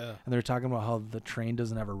station. Yeah. And they're talking about how the train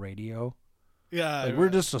doesn't have a radio. Yeah. Like, we're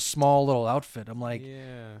just a small little outfit. I'm like,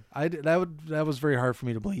 yeah. that was very hard for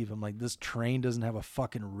me to believe. I'm like, this train doesn't have a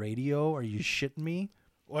fucking radio? Are you shitting me?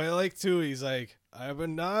 Well, I like, too, he's like, I've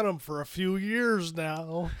been on them for a few years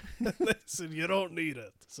now. They said, you don't need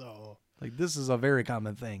it, so... Like, this is a very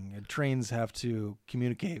common thing. Trains have to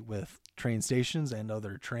communicate with train stations and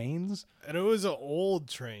other trains. And it was an old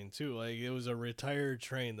train, too. Like, it was a retired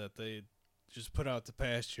train that they just put out to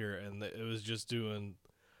pasture, and it was just doing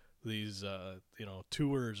these,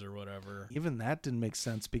 tours or whatever. Even that didn't make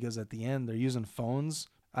sense because at the end, they're using phones.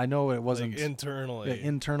 I know it wasn't... Like, internally. Yeah,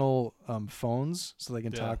 internal phones so they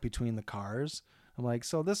can talk between the cars. I'm like,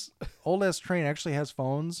 so this old-ass train actually has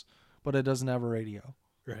phones, but it doesn't have a radio.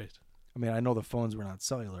 Right. I mean, I know the phones were not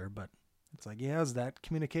cellular, but it's like, yeah, is that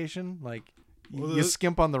communication? Like, Well, you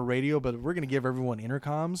skimp on the radio, but we're going to give everyone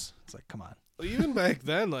intercoms? It's like, come on. Well, even back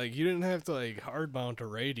then, like, you didn't have to, like, hard mount a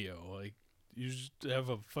radio. Like, you just have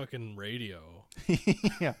a fucking radio.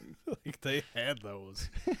 Yeah. Like, they had those.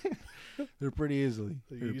 They're pretty easily.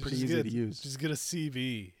 They're pretty easy to use. Just get a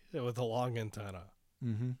CB with a long antenna.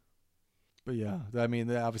 Mm-hmm. But yeah, I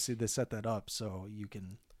mean, obviously they set that up so you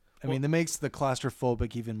can... I mean, that makes the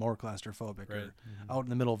claustrophobic even more claustrophobic. Right. Or out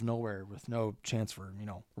in the middle of nowhere with no chance for,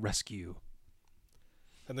 rescue.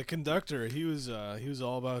 And the conductor, he was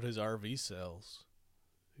all about his RV sales.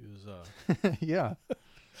 He was yeah.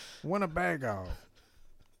 Winnebago.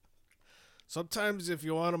 Sometimes if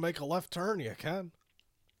you want to make a left turn, you can.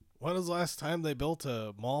 When was the last time they built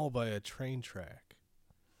a mall by a train track?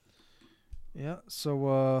 Yeah,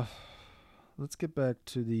 so let's get back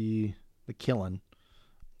to the killing.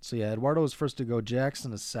 So yeah, Eduardo was first to go,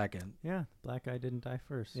 Jackson is second. Yeah, black guy didn't die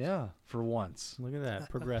first. Yeah, for once. Look at that,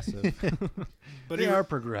 progressive. But they are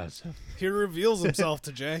progressive. He reveals himself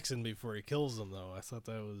to Jackson before he kills him, though. I thought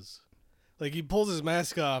that was... Like, he pulls his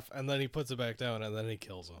mask off, and then he puts it back down, and then he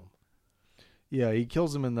kills him. Yeah, he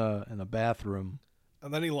kills him in the bathroom.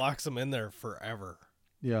 And then he locks him in there forever.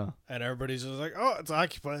 Yeah. And everybody's just like, oh, it's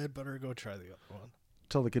occupied. Better go try the other one.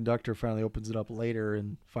 Until the conductor finally opens it up later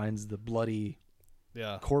and finds the bloody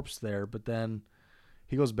corpse there. But then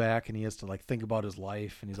he goes back and he has to, like, think about his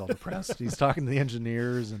life, and he's all depressed. He's talking to the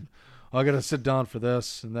engineers, and I got to sit down for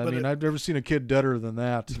this. And then, I've never seen a kid deader than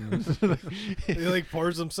that. He, like,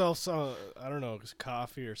 pours himself some, I don't know,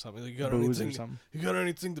 coffee or something. Like, Booze or something. You got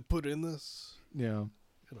anything to put in this? Yeah.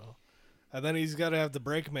 And then he's got to have the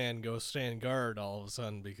brakeman go stand guard all of a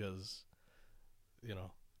sudden because, you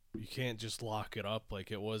can't just lock it up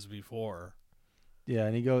like it was before. Yeah,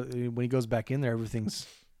 and when he goes back in there, everything's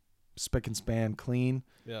spick and span clean.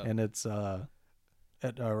 Yeah. And it's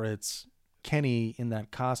Kenny in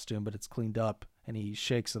that costume, but it's cleaned up, and he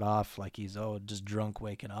shakes it off like he's just drunk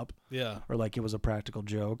waking up. Yeah. Or like it was a practical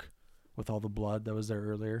joke with all the blood that was there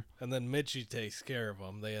earlier. And then Mitchie takes care of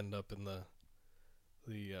him. They end up in the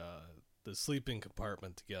sleeping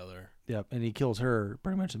compartment together. Yep, and he kills her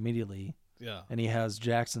pretty much immediately. Yeah. And he has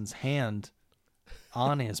Jackson's hand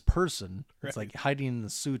on his person. It's Right. like hiding in the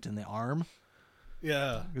suit in the arm.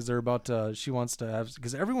 Yeah. Because they're about to, she wants to have,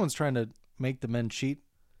 because everyone's trying to make the men cheat.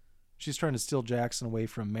 She's trying to steal Jackson away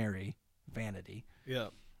from Mary, Vanity. Yeah.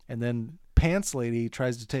 And then Pants Lady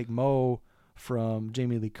tries to take Mo from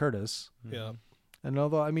Jamie Lee Curtis. Yeah. And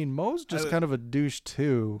although, I mean, Mo's just kind of a douche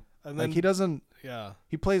too. And like, then, he doesn't, yeah.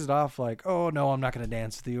 he plays it off like, oh, no, I'm not going to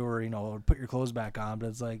dance with you, or, or put your clothes back on. But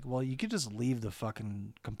it's like, well, you could just leave the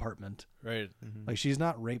fucking compartment. Right. Mm-hmm. Like, she's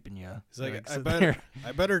not raping you. He's like, sit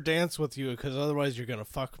I better dance with you because otherwise you're going to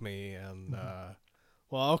fuck me. And,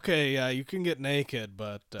 well, okay, yeah, you can get naked,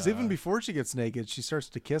 but... 'Cause even before she gets naked, she starts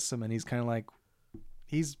to kiss him, and he's kind of like,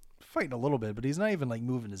 he's fighting a little bit, but he's not even, like,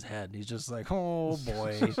 moving his head. He's just like, oh,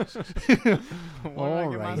 boy. What did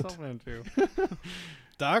I get myself into?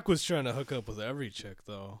 Doc was trying to hook up with every chick,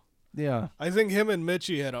 though. Yeah. I think him and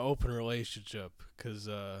Mitchie had an open relationship, because,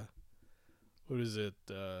 what is it?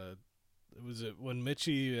 Was it when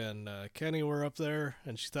Mitchie and Kenny were up there,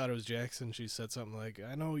 and she thought it was Jackson? She said something like,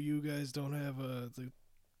 I know you guys don't have the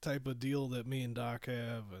type of deal that me and Doc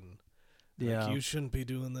have, and yeah, like, you shouldn't be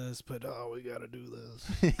doing this, but we got to do this.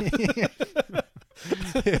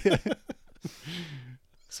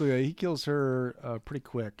 So yeah, he kills her pretty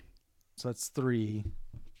quick. So that's 3.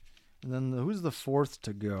 And then who's the 4th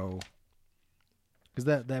to go? Because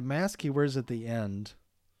that mask he wears at the end,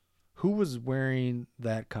 who was wearing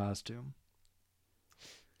that costume?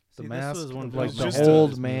 The mask, was one of, of like those the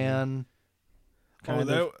old man.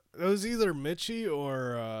 That was either Mitchie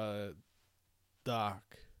or Doc.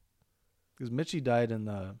 Because Mitchie died on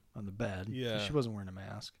the bed. Yeah. She wasn't wearing a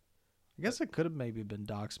mask. I guess it could have maybe been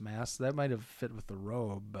Doc's mask. That might have fit with the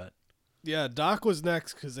robe, but Yeah, Doc was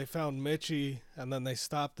next because they found Mitchie, and then they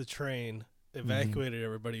stopped the train, evacuated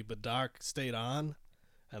everybody, but Doc stayed on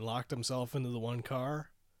and locked himself into the one car.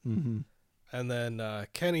 Mm-hmm. And then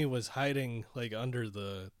Kenny was hiding like under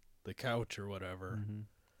the couch or whatever. Mm-hmm.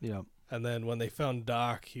 Yeah. And then when they found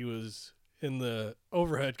Doc, he was in the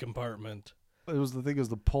overhead compartment. It was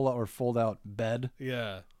the pull out or fold out bed.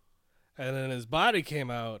 Yeah. And then his body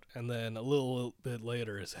came out, and then a little bit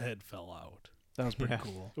later, his head fell out. That was pretty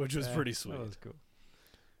cool. Which was pretty sweet. That was cool.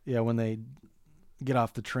 Yeah, when they get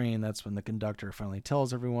off the train, that's when the conductor finally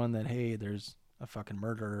tells everyone that, hey, there's a fucking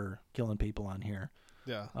murderer killing people on here.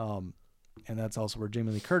 Yeah. And that's also where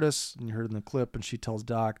Jamie Lee Curtis, and you heard in the clip, and she tells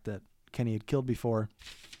Doc that Kenny had killed before.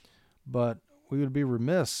 But we would be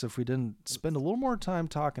remiss if we didn't spend a little more time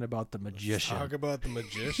talking about the magician. Let's talk about the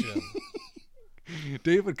magician.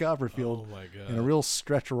 David Copperfield, oh my God, in a real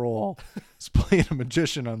stretch role, is playing a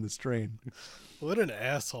magician on this train. What an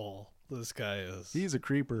asshole this guy is. He's a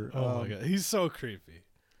creeper. Oh my God, he's so creepy.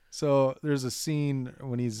 So there's a scene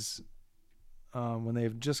when when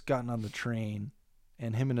they've just gotten on the train,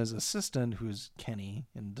 and him and his assistant, who's Kenny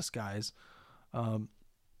in disguise,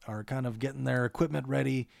 are kind of getting their equipment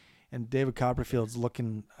ready, and David Copperfield's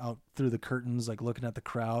looking out through the curtains, like looking at the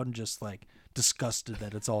crowd, and just like disgusted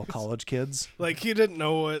that it's all college kids. Like he didn't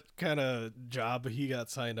know what kind of job he got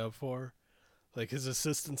signed up for. Like his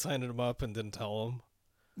assistant signed him up and didn't tell him.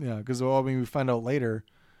 Yeah, because we find out later,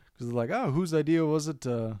 because they're like, oh, whose idea was it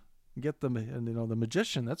to get the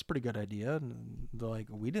magician? That's a pretty good idea. And they're like,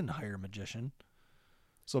 we didn't hire a magician.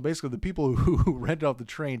 So basically, the people who rented out the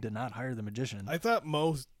train did not hire the magician. I thought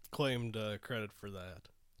most claimed credit for that.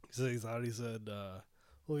 He said,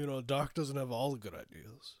 well, Doc doesn't have all the good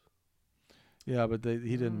ideas. Yeah, but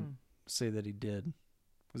he didn't say that he did.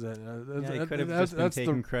 Was that? He could have just been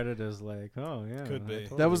taking credit as like, oh yeah, could be.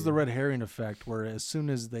 That was the red herring effect, where as soon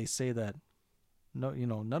as they say that, no,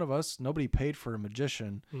 none of us, nobody paid for a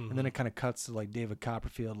magician, and then it kind of cuts to like David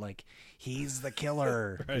Copperfield, like he's the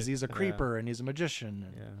killer because he's a creeper and he's a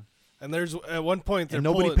magician. And there's at one point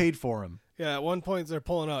nobody paid for him. Yeah, at one point they're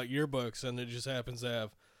pulling out yearbooks, and it just happens to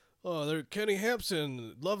have, they're Kenny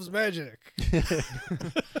Hampson loves magic.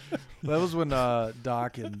 That was when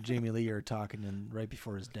Doc and Jamie Lee are talking right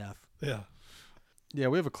before his death. Yeah. Yeah,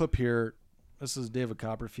 we have a clip here. This is David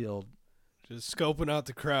Copperfield. Just scoping out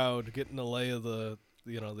the crowd, getting a lay of the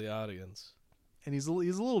audience. And he's a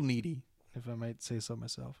little needy, if I might say so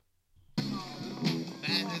myself. Man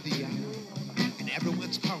of the hour, and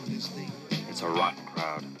everyone's calling this thing. It's a rotten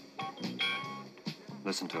crowd.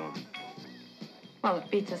 Listen to him. Well, it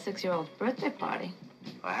beats a 6-year-old's birthday party.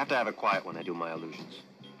 I have to have it quiet when I do my illusions.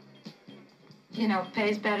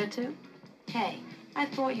 Pays better too? Hey, I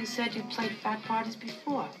thought you said you'd played frat parties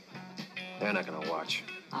before. They're not gonna watch.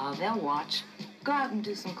 Oh, they'll watch. Go out and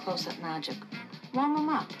do some close-up magic. Warm them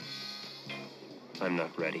up. I'm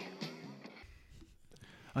not ready.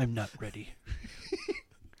 I'm not ready.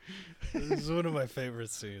 This is one of my favorite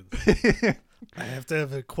scenes. I have to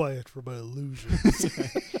have it quiet for my illusions.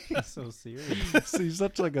 That's so serious. He's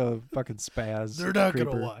such like a fucking spaz. They're not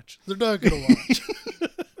creeper. gonna watch. They're not gonna watch.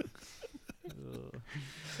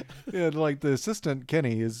 Yeah, like the assistant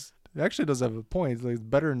Kenny actually does have a point. He's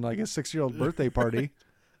better than like a 6-year-old birthday party.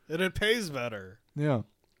 And it pays better. Yeah.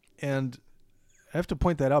 And I have to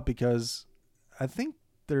point that out because I think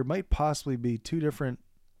there might possibly be two different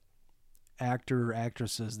actor or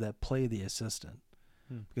actresses that play the assistant.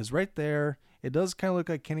 Because right there, it does kind of look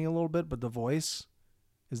like Kenny a little bit, but the voice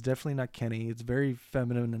is definitely not Kenny. It's very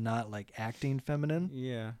feminine and not like acting feminine.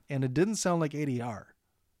 Yeah. And it didn't sound like ADR.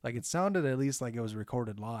 Like it sounded at least like it was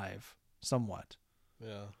recorded live somewhat.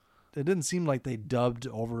 Yeah. It didn't seem like they dubbed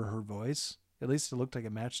over her voice. At least it looked like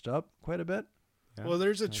it matched up quite a bit. Yeah, well,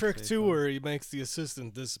 there's a trick too where he makes the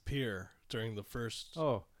assistant disappear during the first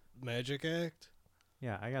magic act.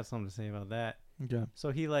 Yeah, I got something to say about that. Okay. So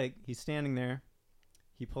he's standing there.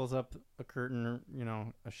 He pulls up a curtain,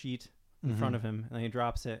 a sheet in front of him, and then he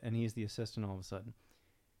drops it, and he's the assistant all of a sudden.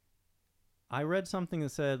 I read something that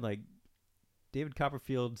said, like, David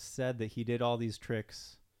Copperfield said that he did all these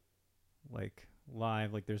tricks, like,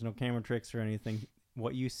 live. Like, there's no camera tricks or anything.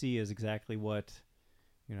 What you see is exactly what,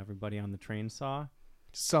 everybody on the train saw.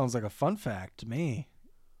 Sounds like a fun fact to me.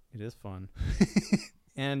 It is fun.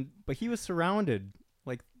 But he was surrounded,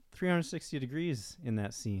 like, 360 degrees in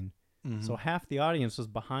that scene. Mm-hmm. So half the audience was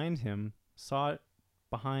behind him, saw it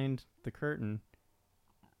behind the curtain.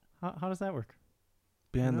 How does that work?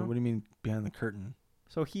 What do you mean behind the curtain?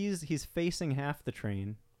 So he's facing half the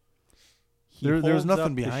train. There was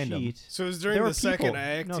nothing behind him. So it was during the second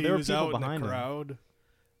act. He was out in the crowd,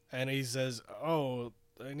 and he says, "Oh,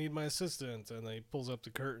 I need my assistant," and then he pulls up the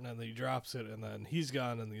curtain and then he drops it, and then he's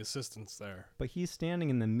gone and the assistant's there. But he's standing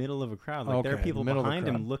in the middle of a crowd. Like there are Okay, people middle of the behind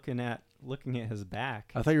him crowd. looking at his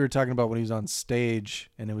back. I thought you were talking about when he was on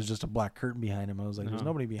stage and it was just a black curtain behind him. I was like, there's No.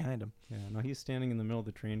 nobody behind him. Yeah, no, he's standing in the middle of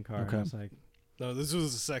the train car. Okay. And it's like, No, this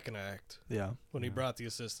was the second act. Yeah. When he brought the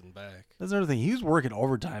assistant back. That's another thing. He's working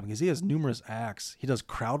overtime because he has numerous acts. He does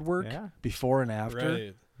crowd work Yeah. before and after.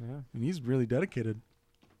 Right. yeah. And he's really dedicated.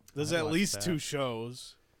 There's I at watched least that. 2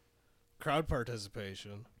 shows. Crowd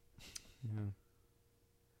participation. Yeah.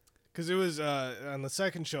 Because it was on the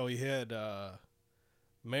second show, he had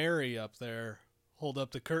Mary up there hold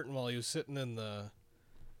up the curtain while he was sitting in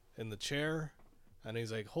the chair, and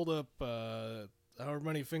he's like, "Hold up, however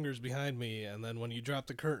many fingers behind me, and then when you drop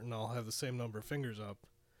the curtain, I'll have the same number of fingers up."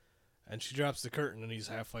 And she drops the curtain, and he's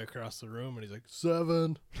halfway across the room, and he's like,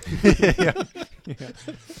 7. Yeah. Yeah.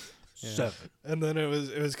 7. And then it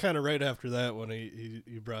was kind of right after that when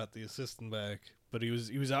he brought the assistant back, but he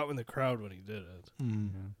was out in the crowd when he did it.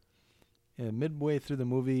 Yeah, midway through the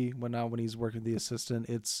movie, when he's working with the assistant,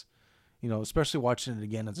 it's, especially watching it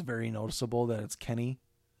again, it's very noticeable that it's Kenny.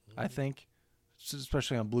 I think,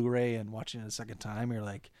 especially on Blu-ray and watching it a second time, you're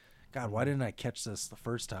like, God, why didn't I catch this the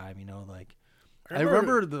first time? I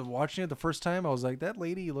remember watching it the first time. I was like, that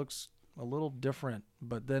lady looks a little different.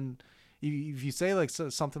 But then, if you say like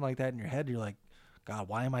something like that in your head, you're like, God,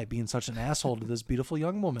 why am I being such an asshole to this beautiful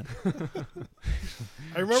young woman?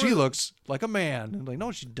 I remember she looks like a man. I'm like,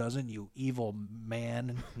 no, she doesn't. You evil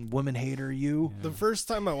man, woman hater. You. The first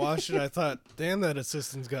time I watched it, I thought, damn, that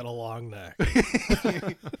assistant's got a long neck.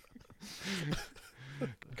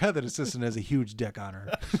 God, that assistant has a huge dick on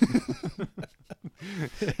her.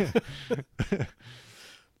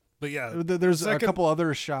 But yeah, there's a couple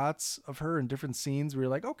other shots of her in different scenes where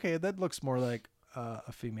you're like, okay, that looks more like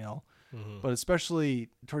a female. But especially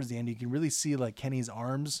towards the end, you can really see like Kenny's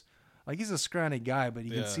arms. Like he's a scrawny guy, but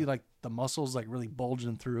you can see like the muscles like really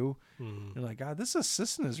bulging through. You're like, God, this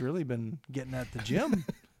assistant has really been getting at the gym.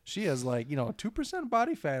 She has like 2%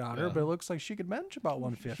 body fat on her, but it looks like she could bench about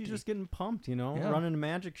 150. She's just getting pumped, running a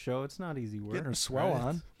magic show. It's not easy work. Getting her swell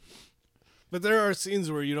on. But there are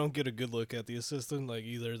scenes where you don't get a good look at the assistant. Like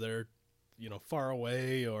either they're, far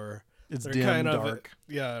away or it's they're dim, kind of dark.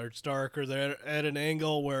 Or it's dark, or they're at an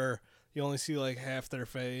angle where you only see like half their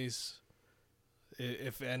face,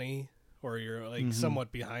 if any, or you're like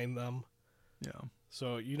somewhat behind them. Yeah.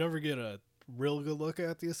 So you never get a real good look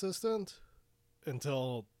at the assistant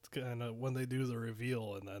until kind of when they do the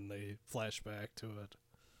reveal, and then they flash back to it.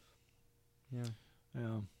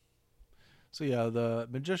 Yeah. So yeah, the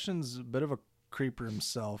magician's a bit of a creeper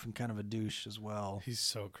himself and kind of a douche as well. He's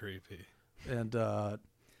so creepy. And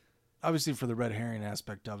obviously for the red herring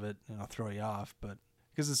aspect of it, I'll throw you off, but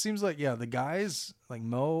because it seems like the guys like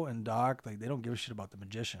Mo and Doc, like they don't give a shit about the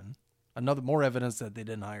magician. More evidence that they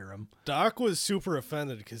didn't hire him. Doc was super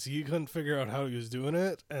offended because he couldn't figure out how he was doing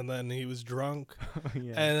it, and then he was drunk,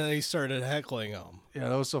 and then he started heckling him. Yeah,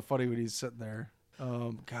 that was so funny when he's sitting there.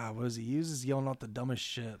 God, what does he use? He's yelling out the dumbest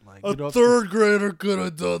shit. Like a third grader could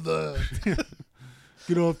have done that.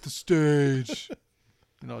 Get off the stage.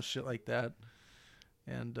 Shit like that.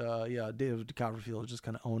 And David Copperfield just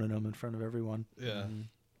kind of owning him in front of everyone. Yeah.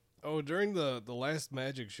 Oh, during the last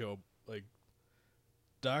magic show, like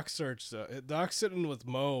Doc's sitting with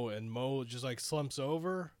Mo, and Mo just like slumps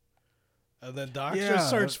over, and then Doc just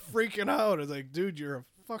starts freaking out. It's like, dude, you're a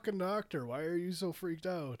fucking doctor. Why are you so freaked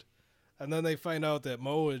out? And then they find out that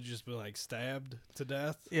Mo had just been like stabbed to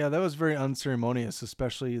death. Yeah, that was very unceremonious,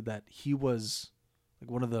 especially that he was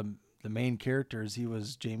like one of the main characters. He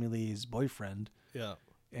was Jamie Lee's boyfriend. Yeah.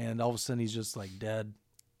 And all of a sudden he's just like dead.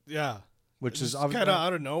 Yeah. Which is kind of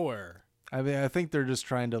out of nowhere. I mean, I think they're just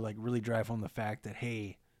trying to like really drive home the fact that,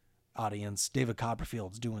 hey, audience, David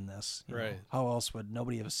Copperfield's doing this. Right. How else would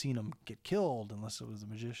nobody have seen him get killed unless it was a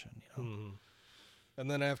magician?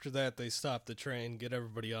 And then after that, they stop the train, get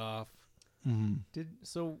everybody off. Did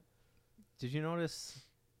you notice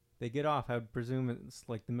they get off? I would presume it's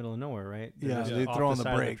like the middle of nowhere, right? Yeah, they throw on the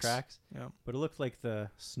brakes. Tracks. Yeah, but it looked like the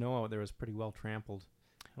snow out there was pretty well trampled.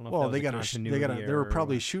 I don't know well, if they got they were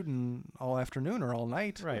probably shooting all afternoon or all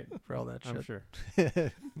night, right? For all that shit. I'm sure.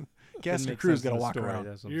 Cast and crew's got to walk around.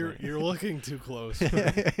 You're looking too close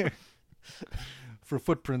for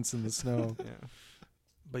footprints in the snow. Yeah.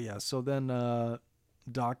 But yeah, so then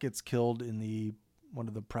Doc gets killed in one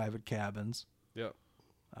of the private cabins. Yep.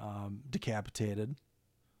 Decapitated.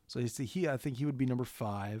 So you see, I think he would be number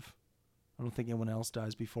 5. I don't think anyone else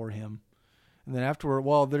dies before him. And then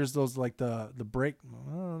afterward, there's those like the brake.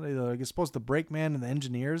 I guess suppose the brakeman and the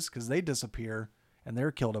engineers, because they disappear and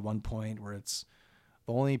they're killed at one point. Where it's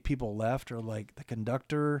the only people left are like the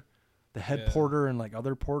conductor, the head Yeah. porter, and like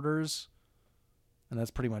other porters, and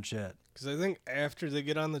that's pretty much it. Because I think after they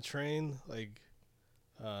get on the train, like,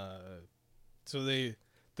 so they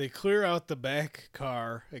clear out the back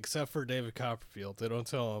car except for David Copperfield. They don't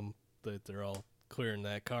tell him that they're all clearing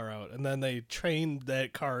that car out, and then they train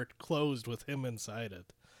that car closed with him inside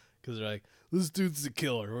it. Because they're like, this dude's the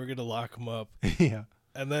killer. We're gonna lock him up. Yeah.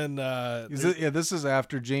 And then This is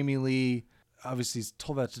after Jamie Lee obviously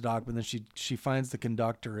told that to Doc, but then she finds the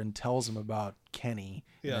conductor and tells him about Kenny.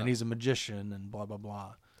 Yeah. And he's a magician and blah blah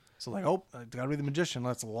blah. So like, oh, it's gotta be the magician.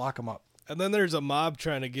 Let's lock him up. And then there's a mob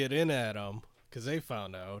trying to get in at him because they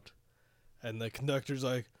found out. And the conductor's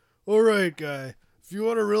like, all right, guy, if you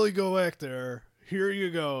want to really go back there, here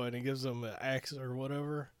you go. And he gives him an axe or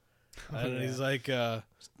whatever. And he's like,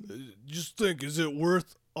 just think, is it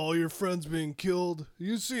worth all your friends being killed?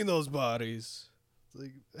 You've seen those bodies.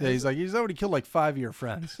 Like, Yeah, he's already killed like 5 of your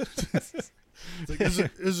friends. It's like,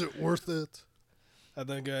 is it worth it? And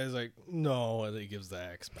then guy's like, no, and he gives the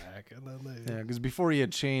axe back. And then Yeah, because before he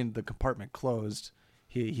had chained the compartment closed,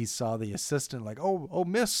 he saw the assistant like, oh,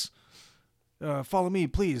 miss, follow me,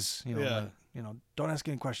 please. Yeah. Like, don't ask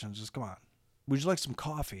any questions. Just come on. Would you like some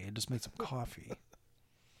coffee? I just made some coffee.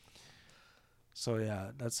 So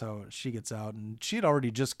yeah, that's how she gets out, and she had already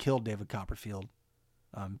just killed David Copperfield,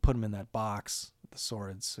 put him in that box with the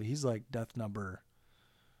swords. So he's like death number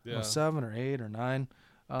 7 or 8 or 9.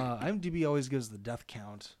 IMDb always gives the death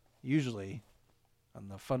count usually on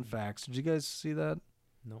the fun facts. Did you guys see that?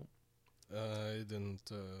 No. I didn't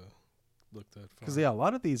look that far. Because a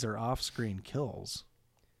lot of these are off-screen kills.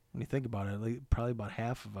 When you think about it, like, probably about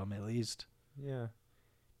half of them at least. Yeah.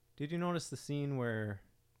 Did you notice the scene where,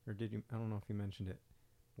 or did you? I don't know if you mentioned it,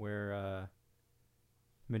 where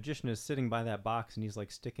magician is sitting by that box and he's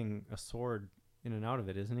like sticking a sword in and out of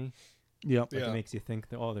it, isn't he? Yep. Like it makes you think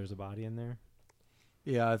that there's a body in there.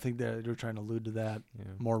 Yeah, I think they're trying to allude to that. Yeah.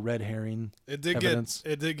 More red herring. It did evidence.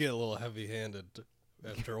 get a little heavy-handed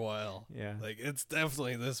after a while. Yeah. Like, it's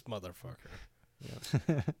definitely this motherfucker.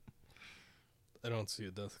 Yeah. I don't see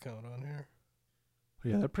a death count on here.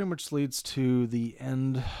 Yeah, that pretty much leads to the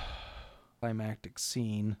end climactic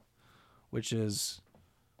scene, which is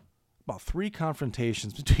about 3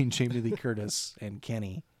 confrontations between Jamie Lee Curtis and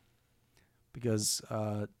Kenny, because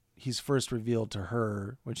he's first revealed to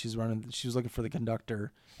her when she was looking for the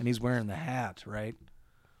conductor, and he's wearing the hat, right?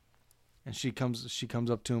 And she comes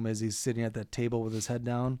up to him as he's sitting at that table with his head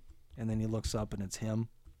down, and then he looks up and it's him.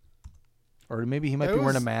 Or maybe he might be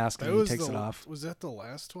wearing a mask and he takes it off. Was that the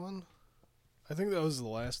last one? I think that was the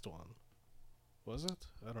last one. Was it?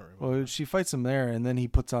 I don't remember. Well, she fights him there, and then he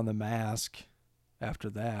puts on the mask after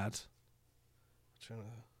that.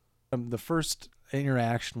 The first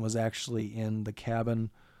interaction was actually in the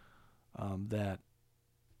cabin that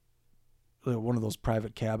one of those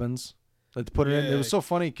private cabins. Let's put it in. It was so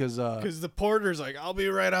funny because the porter's like, I'll be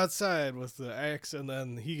right outside with the axe, and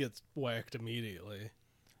then he gets whacked immediately.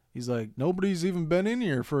 He's like, nobody's even been in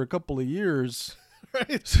here for a couple of years.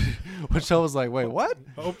 Right. Which I was like, wait, what?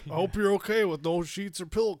 Hope you're okay with no sheets or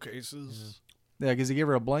pillowcases. Yeah, because he gave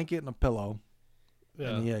her a blanket and a pillow.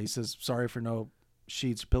 Yeah. And he says, sorry for no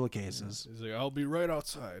sheets or pillowcases. He's like, I'll be right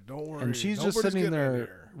outside. Don't worry. And she's just Nobody's sitting getting in there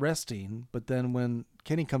here. resting. But then when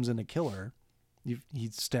Kenny comes in to kill her, he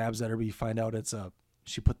stabs at her, but you find out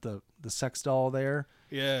she put the sex doll there.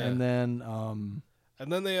 Yeah. And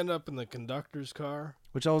then they end up in the conductor's car.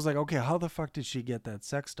 Which I was like, okay, how the fuck did she get that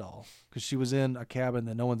sex doll? Because she was in a cabin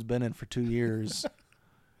that no one's been in for 2 years.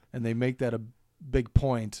 And they make that a big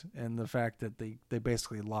point, and the fact that they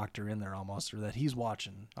basically locked her in there almost, or that he's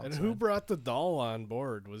watching outside. And who brought the doll on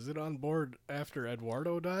board? Was it on board after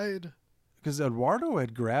Eduardo died? Because Eduardo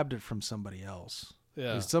had grabbed it from somebody else.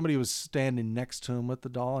 Yeah. Like somebody was standing next to him with the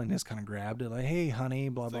doll and just kind of grabbed it like, hey, honey,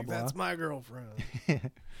 blah, blah, blah. That's my girlfriend.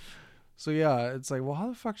 So, yeah, it's like, well, how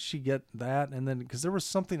the fuck did she get that? And then, because there was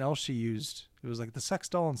something else she used. It was like the sex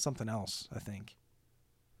doll and something else, I think.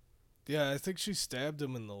 Yeah, I think she stabbed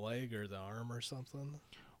him in the leg or the arm or something.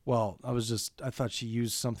 Well, I thought she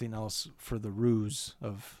used something else for the ruse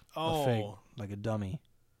of a fake, like a dummy.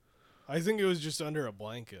 I think it was just under a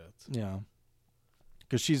blanket. Yeah.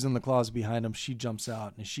 Because she's in the closet behind him. She jumps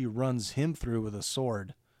out and she runs him through with a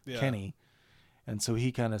sword, Kenny. And so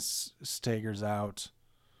he kind of staggers out.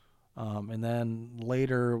 And then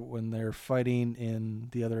later when they're fighting in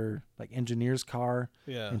the other engineer's car,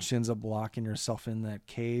 and she ends up locking herself in that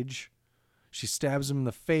cage, she stabs him in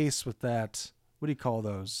the face with that, what do you call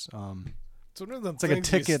those? It's one of them it's like a things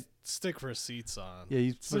ticket. you stick receipts on. Yeah,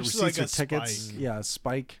 you put receipts like or a tickets. spike. Yeah, a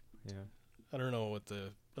spike. Yeah. I don't know what the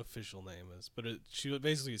official name is, but she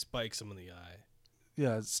basically spikes him in the eye.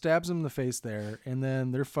 Yeah, stabs him in the face there, and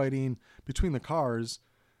then they're fighting between the cars,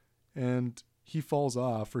 and he falls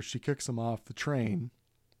off, or she kicks him off the train.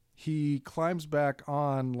 He climbs back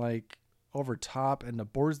on, like, over top and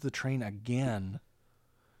aboards the train again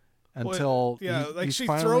until she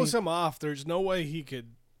throws him off. There's no way he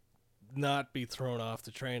could not be thrown off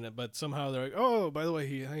the train, but somehow they're like, oh, by the way,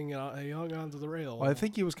 he hung on to the rail. Well, I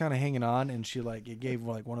think he was kind of hanging on, and she it gave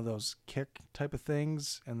like one of those kick type of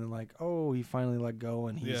things, and then like, oh, he finally let go,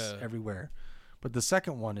 and he's everywhere. But the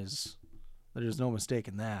second one there's no mistake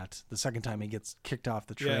in that. The second time he gets kicked off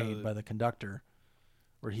the train by the conductor,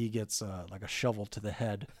 where he gets like a shovel to the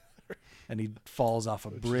head, and he falls off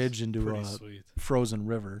a bridge into a frozen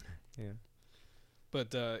river. Yeah.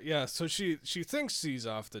 But so she thinks he's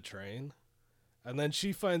off the train, and then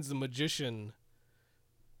she finds the magician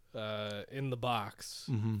in the box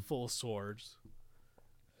full of swords,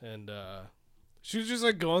 and she's just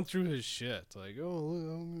like going through his shit, like,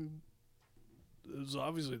 oh, it was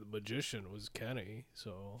obviously the magician was Kenny,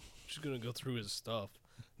 so she's gonna go through his stuff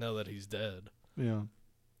now that he's dead. Yeah.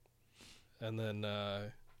 And then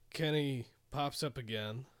Kenny pops up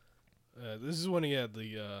again. This is when he had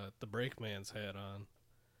the brakeman's hat on.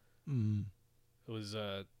 Mm. It was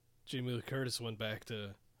Jamie Lee Curtis went back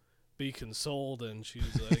to be consoled, and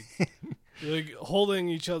she's like, like holding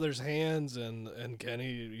each other's hands, and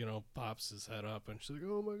Kenny, pops his head up, and she's like,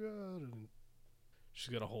 oh my god, and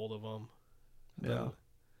she's got a hold of him. Yeah.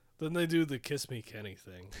 Then they do the kiss me Kenny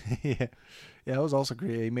thing. Yeah, it was also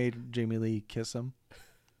great. He made Jamie Lee kiss him.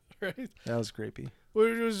 Right. That was creepy.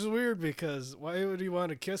 Which was weird, because why would he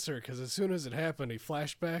want to kiss her? Because as soon as it happened, he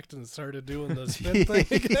flashbacked and started doing the spin thing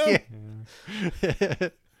again.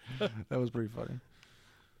 That was pretty funny.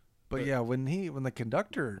 But yeah, when the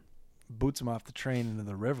conductor boots him off the train into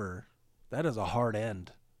the river, that is a hard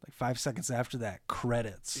end. Like 5 seconds after that,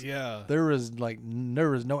 credits. Yeah. There was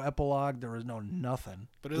no epilogue. There was no nothing.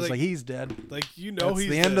 But it was like he's dead. Like, that's he's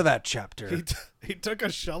the end of that chapter. He took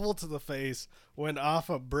a shovel to the face, went off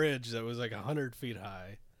a bridge that was like 100 feet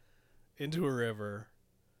high, into a river.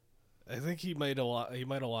 I think he might have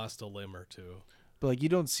lost a limb or two. But like, you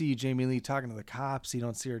don't see Jamie Lee talking to the cops. You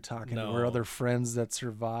don't see her talking to her other friends that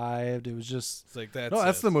survived. It was just it's like that's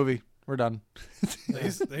that's the movie. We're done.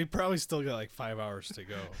 They probably still got like 5 hours to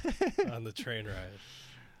go on the train ride.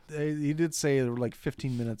 He did say they were like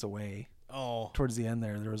 15 minutes away. Oh. Towards the end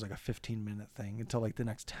there was like a 15-minute thing until like the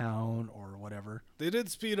next town or whatever. They did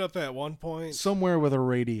speed up at one point. Somewhere with a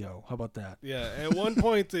radio. How about that? Yeah, at one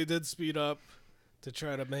point they did speed up to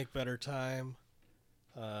try to make better time.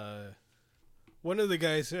 One of the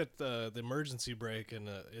guys hit the emergency brake, and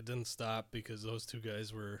it didn't stop because those two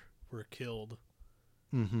guys were killed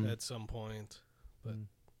at some point. But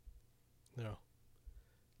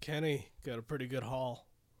Kenny got a pretty good haul.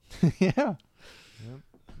 Yeah. Yep.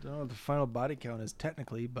 Don't know what the final body count is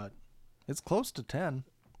technically, but it's close to 10.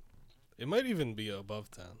 It might even be above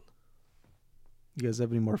 10. You guys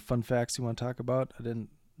have any more fun facts you want to talk about? I didn't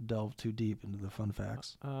delve too deep into the fun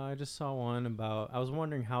facts. I just saw one about, I was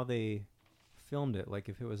wondering how they filmed it, like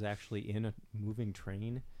if it was actually in a moving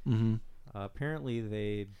train. Mm-hmm. Apparently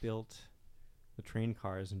they built the train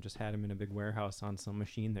cars and just had them in a big warehouse on some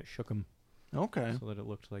machine that shook them. Okay. So that it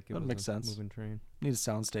looked like it that was makes sense. Moving train. Need a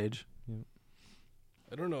soundstage. Yeah.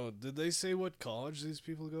 I don't know. Did they say what college these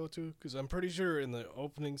people go to? Because I'm pretty sure in the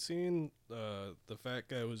opening scene, the fat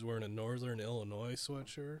guy was wearing a Northern Illinois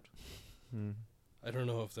sweatshirt. I don't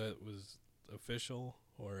know if that was official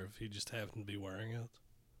or if he just happened to be wearing it.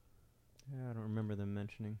 Yeah, I don't remember them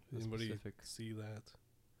mentioning Anybody specific. See that?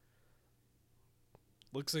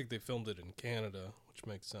 Looks like they filmed it in Canada, which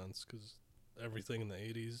makes sense because everything in the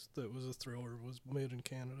 80s that was a thriller was made in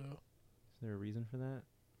Canada. Is there a reason for that?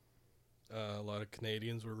 A lot of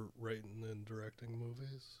Canadians were writing and directing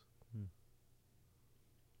movies.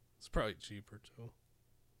 It's probably cheaper too.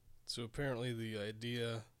 So apparently the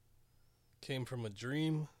idea came from a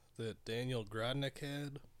dream that Daniel Grodnick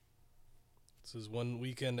had. This is one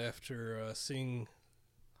weekend after seeing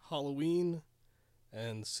Halloween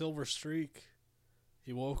and Silver Streak.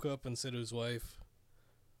 He woke up and said to his wife,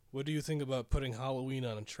 "What do you think about putting Halloween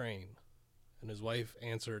on a train?" And his wife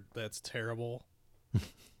answered, "That's terrible."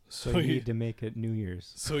 So you need to make it New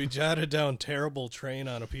Year's. So he jotted down "terrible train"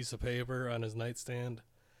 on a piece of paper on his nightstand,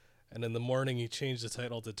 and in the morning he changed the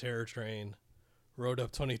title to "Terror Train," wrote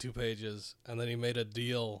up 22 pages, and then he made a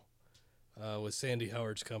deal with Sandy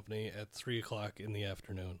Howard's company at 3 o'clock in the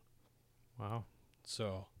afternoon. Wow.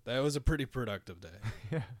 So that was a pretty productive day.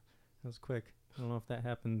 Yeah, that was quick. I don't know if that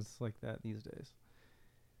happens like that these days.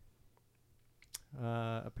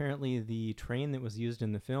 Apparently the train that was used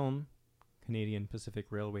in the film, Canadian Pacific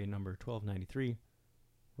Railway number 1293,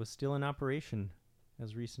 was still in operation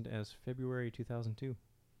as recent as February 2002.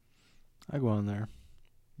 I go on there.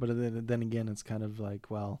 But then again, it's kind of like,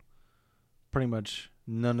 well, pretty much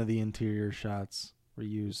none of the interior shots were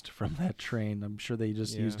used from that train. I'm sure they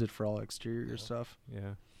just used it for all exterior stuff.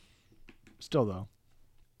 Yeah. Still, though.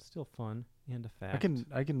 Still fun and a fact.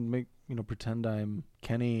 I can make, pretend I'm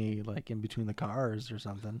Kenny, like, in between the cars or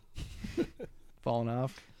something. Falling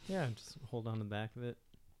off. Yeah, just hold on to the back of it.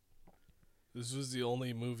 This was the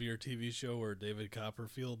only movie or TV show where David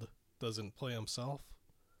Copperfield doesn't play himself.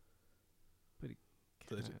 But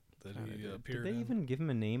he appeared Did they even give him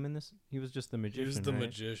a name in this? He was just the magician, He was the right?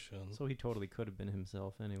 magician. So he totally could have been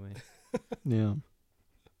himself anyway. Yeah.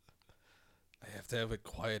 I have to have it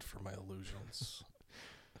quiet for my illusions.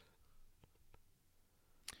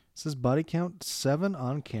 It says body count 7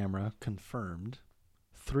 on camera, confirmed.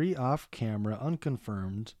 3 off camera,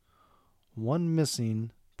 unconfirmed. 1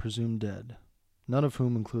 missing, presumed dead. None of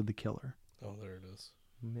whom include the killer. Oh, there it is.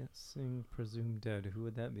 Missing, presumed dead. Who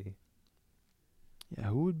would that be? Yeah,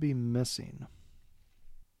 who would be missing?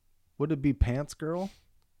 Would it be Pants Girl?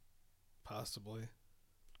 Possibly.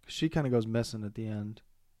 She kind of goes missing at the end.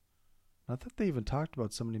 I thought they even talked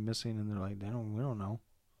about somebody missing, and they're like, we don't know.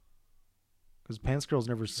 Because Pants Girl's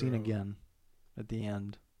never seen again at the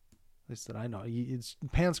end. At least that I know.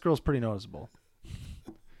 Pants Girl's pretty noticeable.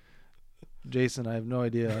 Jason, I have no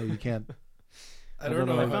idea how you can't. I don't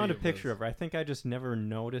know. I found a picture of her. I think I just never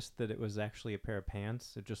noticed that it was actually a pair of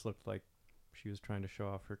pants. It just looked like she was trying to show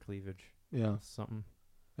off her cleavage. Yeah. Something.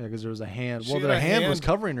 Yeah, because there was a hand. Well, their hand was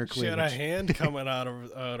covering her cleavage. She had a hand coming out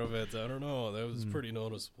of it. I don't know. That was pretty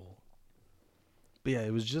noticeable. But yeah,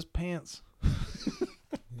 it was just pants.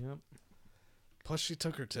 Yep. Plus, she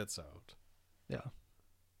took her tits out. Yeah.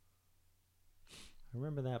 I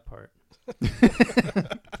remember that part.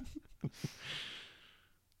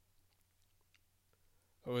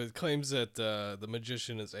 Oh, it claims that the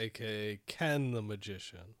magician is a.k.a. Ken the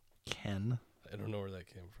Magician. Ken? I don't know where that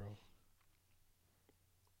came from.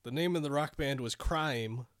 The name of the rock band was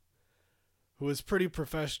Crime, who was pretty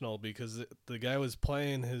professional because the guy was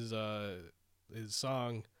playing his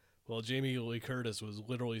song while Jamie Lee Curtis was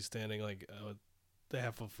literally standing like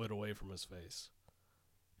half a foot away from his face.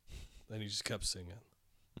 Then he just kept singing.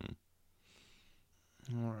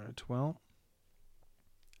 All right, well,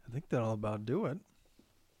 I think that'll about do it.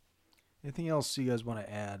 Anything else you guys want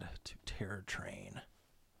to add to Terror Train?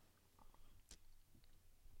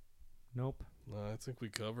 Nope. No, I think we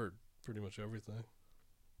covered pretty much everything.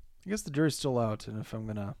 I guess the jury's still out, and if I'm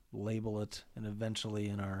going to label it and eventually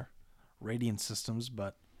in our rating systems,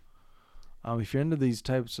 but if you're into these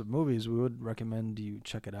types of movies, we would recommend you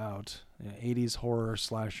check it out. 80s horror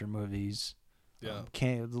slasher movies. Yeah.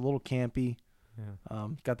 A little campy. Yeah.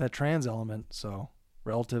 Got that trans element, so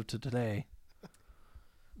relative to today.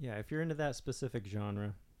 Yeah, if you're into that specific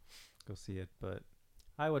genre, go see it. But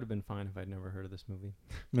I would have been fine if I'd never heard of this movie.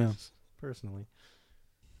 Yeah. Personally.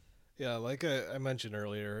 Yeah, like I mentioned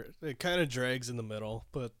earlier, it kind of drags in the middle,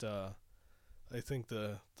 but I think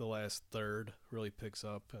the last third really picks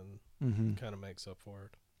up and kind of makes up for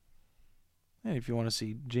it. And if you want to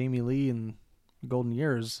see Jamie Lee in Golden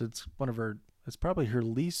Years, it's probably her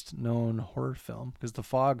least known horror film because The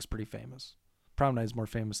Fog's pretty famous. Prom Night's more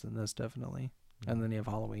famous than this, definitely. And then you have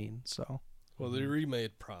Halloween, so. Well, they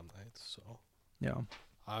remade Prom Night, so. Yeah.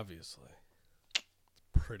 Obviously. It's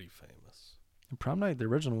pretty famous. And Prom Night, the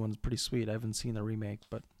original one's pretty sweet. I haven't seen the remake,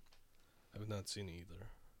 but. I've not seen either.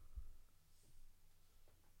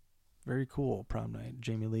 Very cool, Prom Night.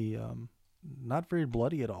 Jamie Lee, not very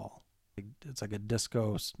bloody at all. It's like a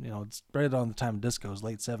disco, it's right on the time of discos,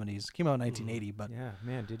 late 70s. Came out in 1980, but. Yeah,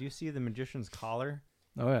 man, did you see the magician's collar?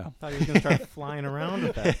 Oh, yeah. I thought he was going to start flying around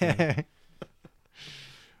with that thing.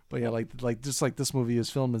 But yeah, like just like this movie was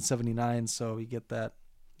filmed in 79, so you get that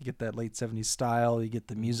late 70s style, you get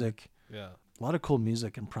the music. Yeah. A lot of cool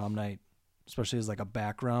music in Prom Night, especially as like a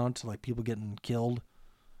background to like people getting killed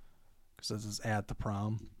because this is at the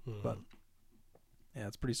prom. But yeah,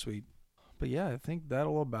 it's pretty sweet. But yeah, I think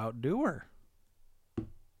that'll about do her.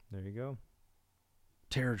 There you go.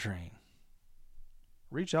 Terror Train.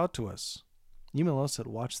 Reach out to us. Email us at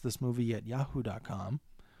watchthismovie@yahoo.com.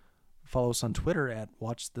 Follow us on Twitter at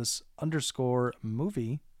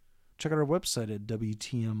watchthiss_movie. Check out our website at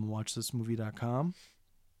WTMWatchThisMovie.com.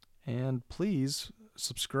 And please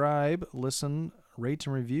subscribe, listen, rate,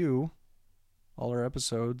 and review all our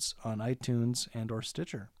episodes on iTunes and or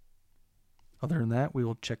Stitcher. Other than that, we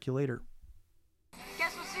will check you later.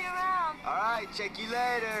 Guess we'll see you around. All right, check you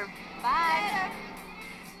later. Bye.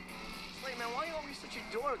 Wait, man, why are you always such a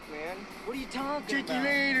dork, man? What are you talking Check about? you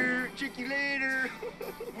later. Check you later.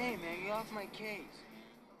 Hey, man, get off my case.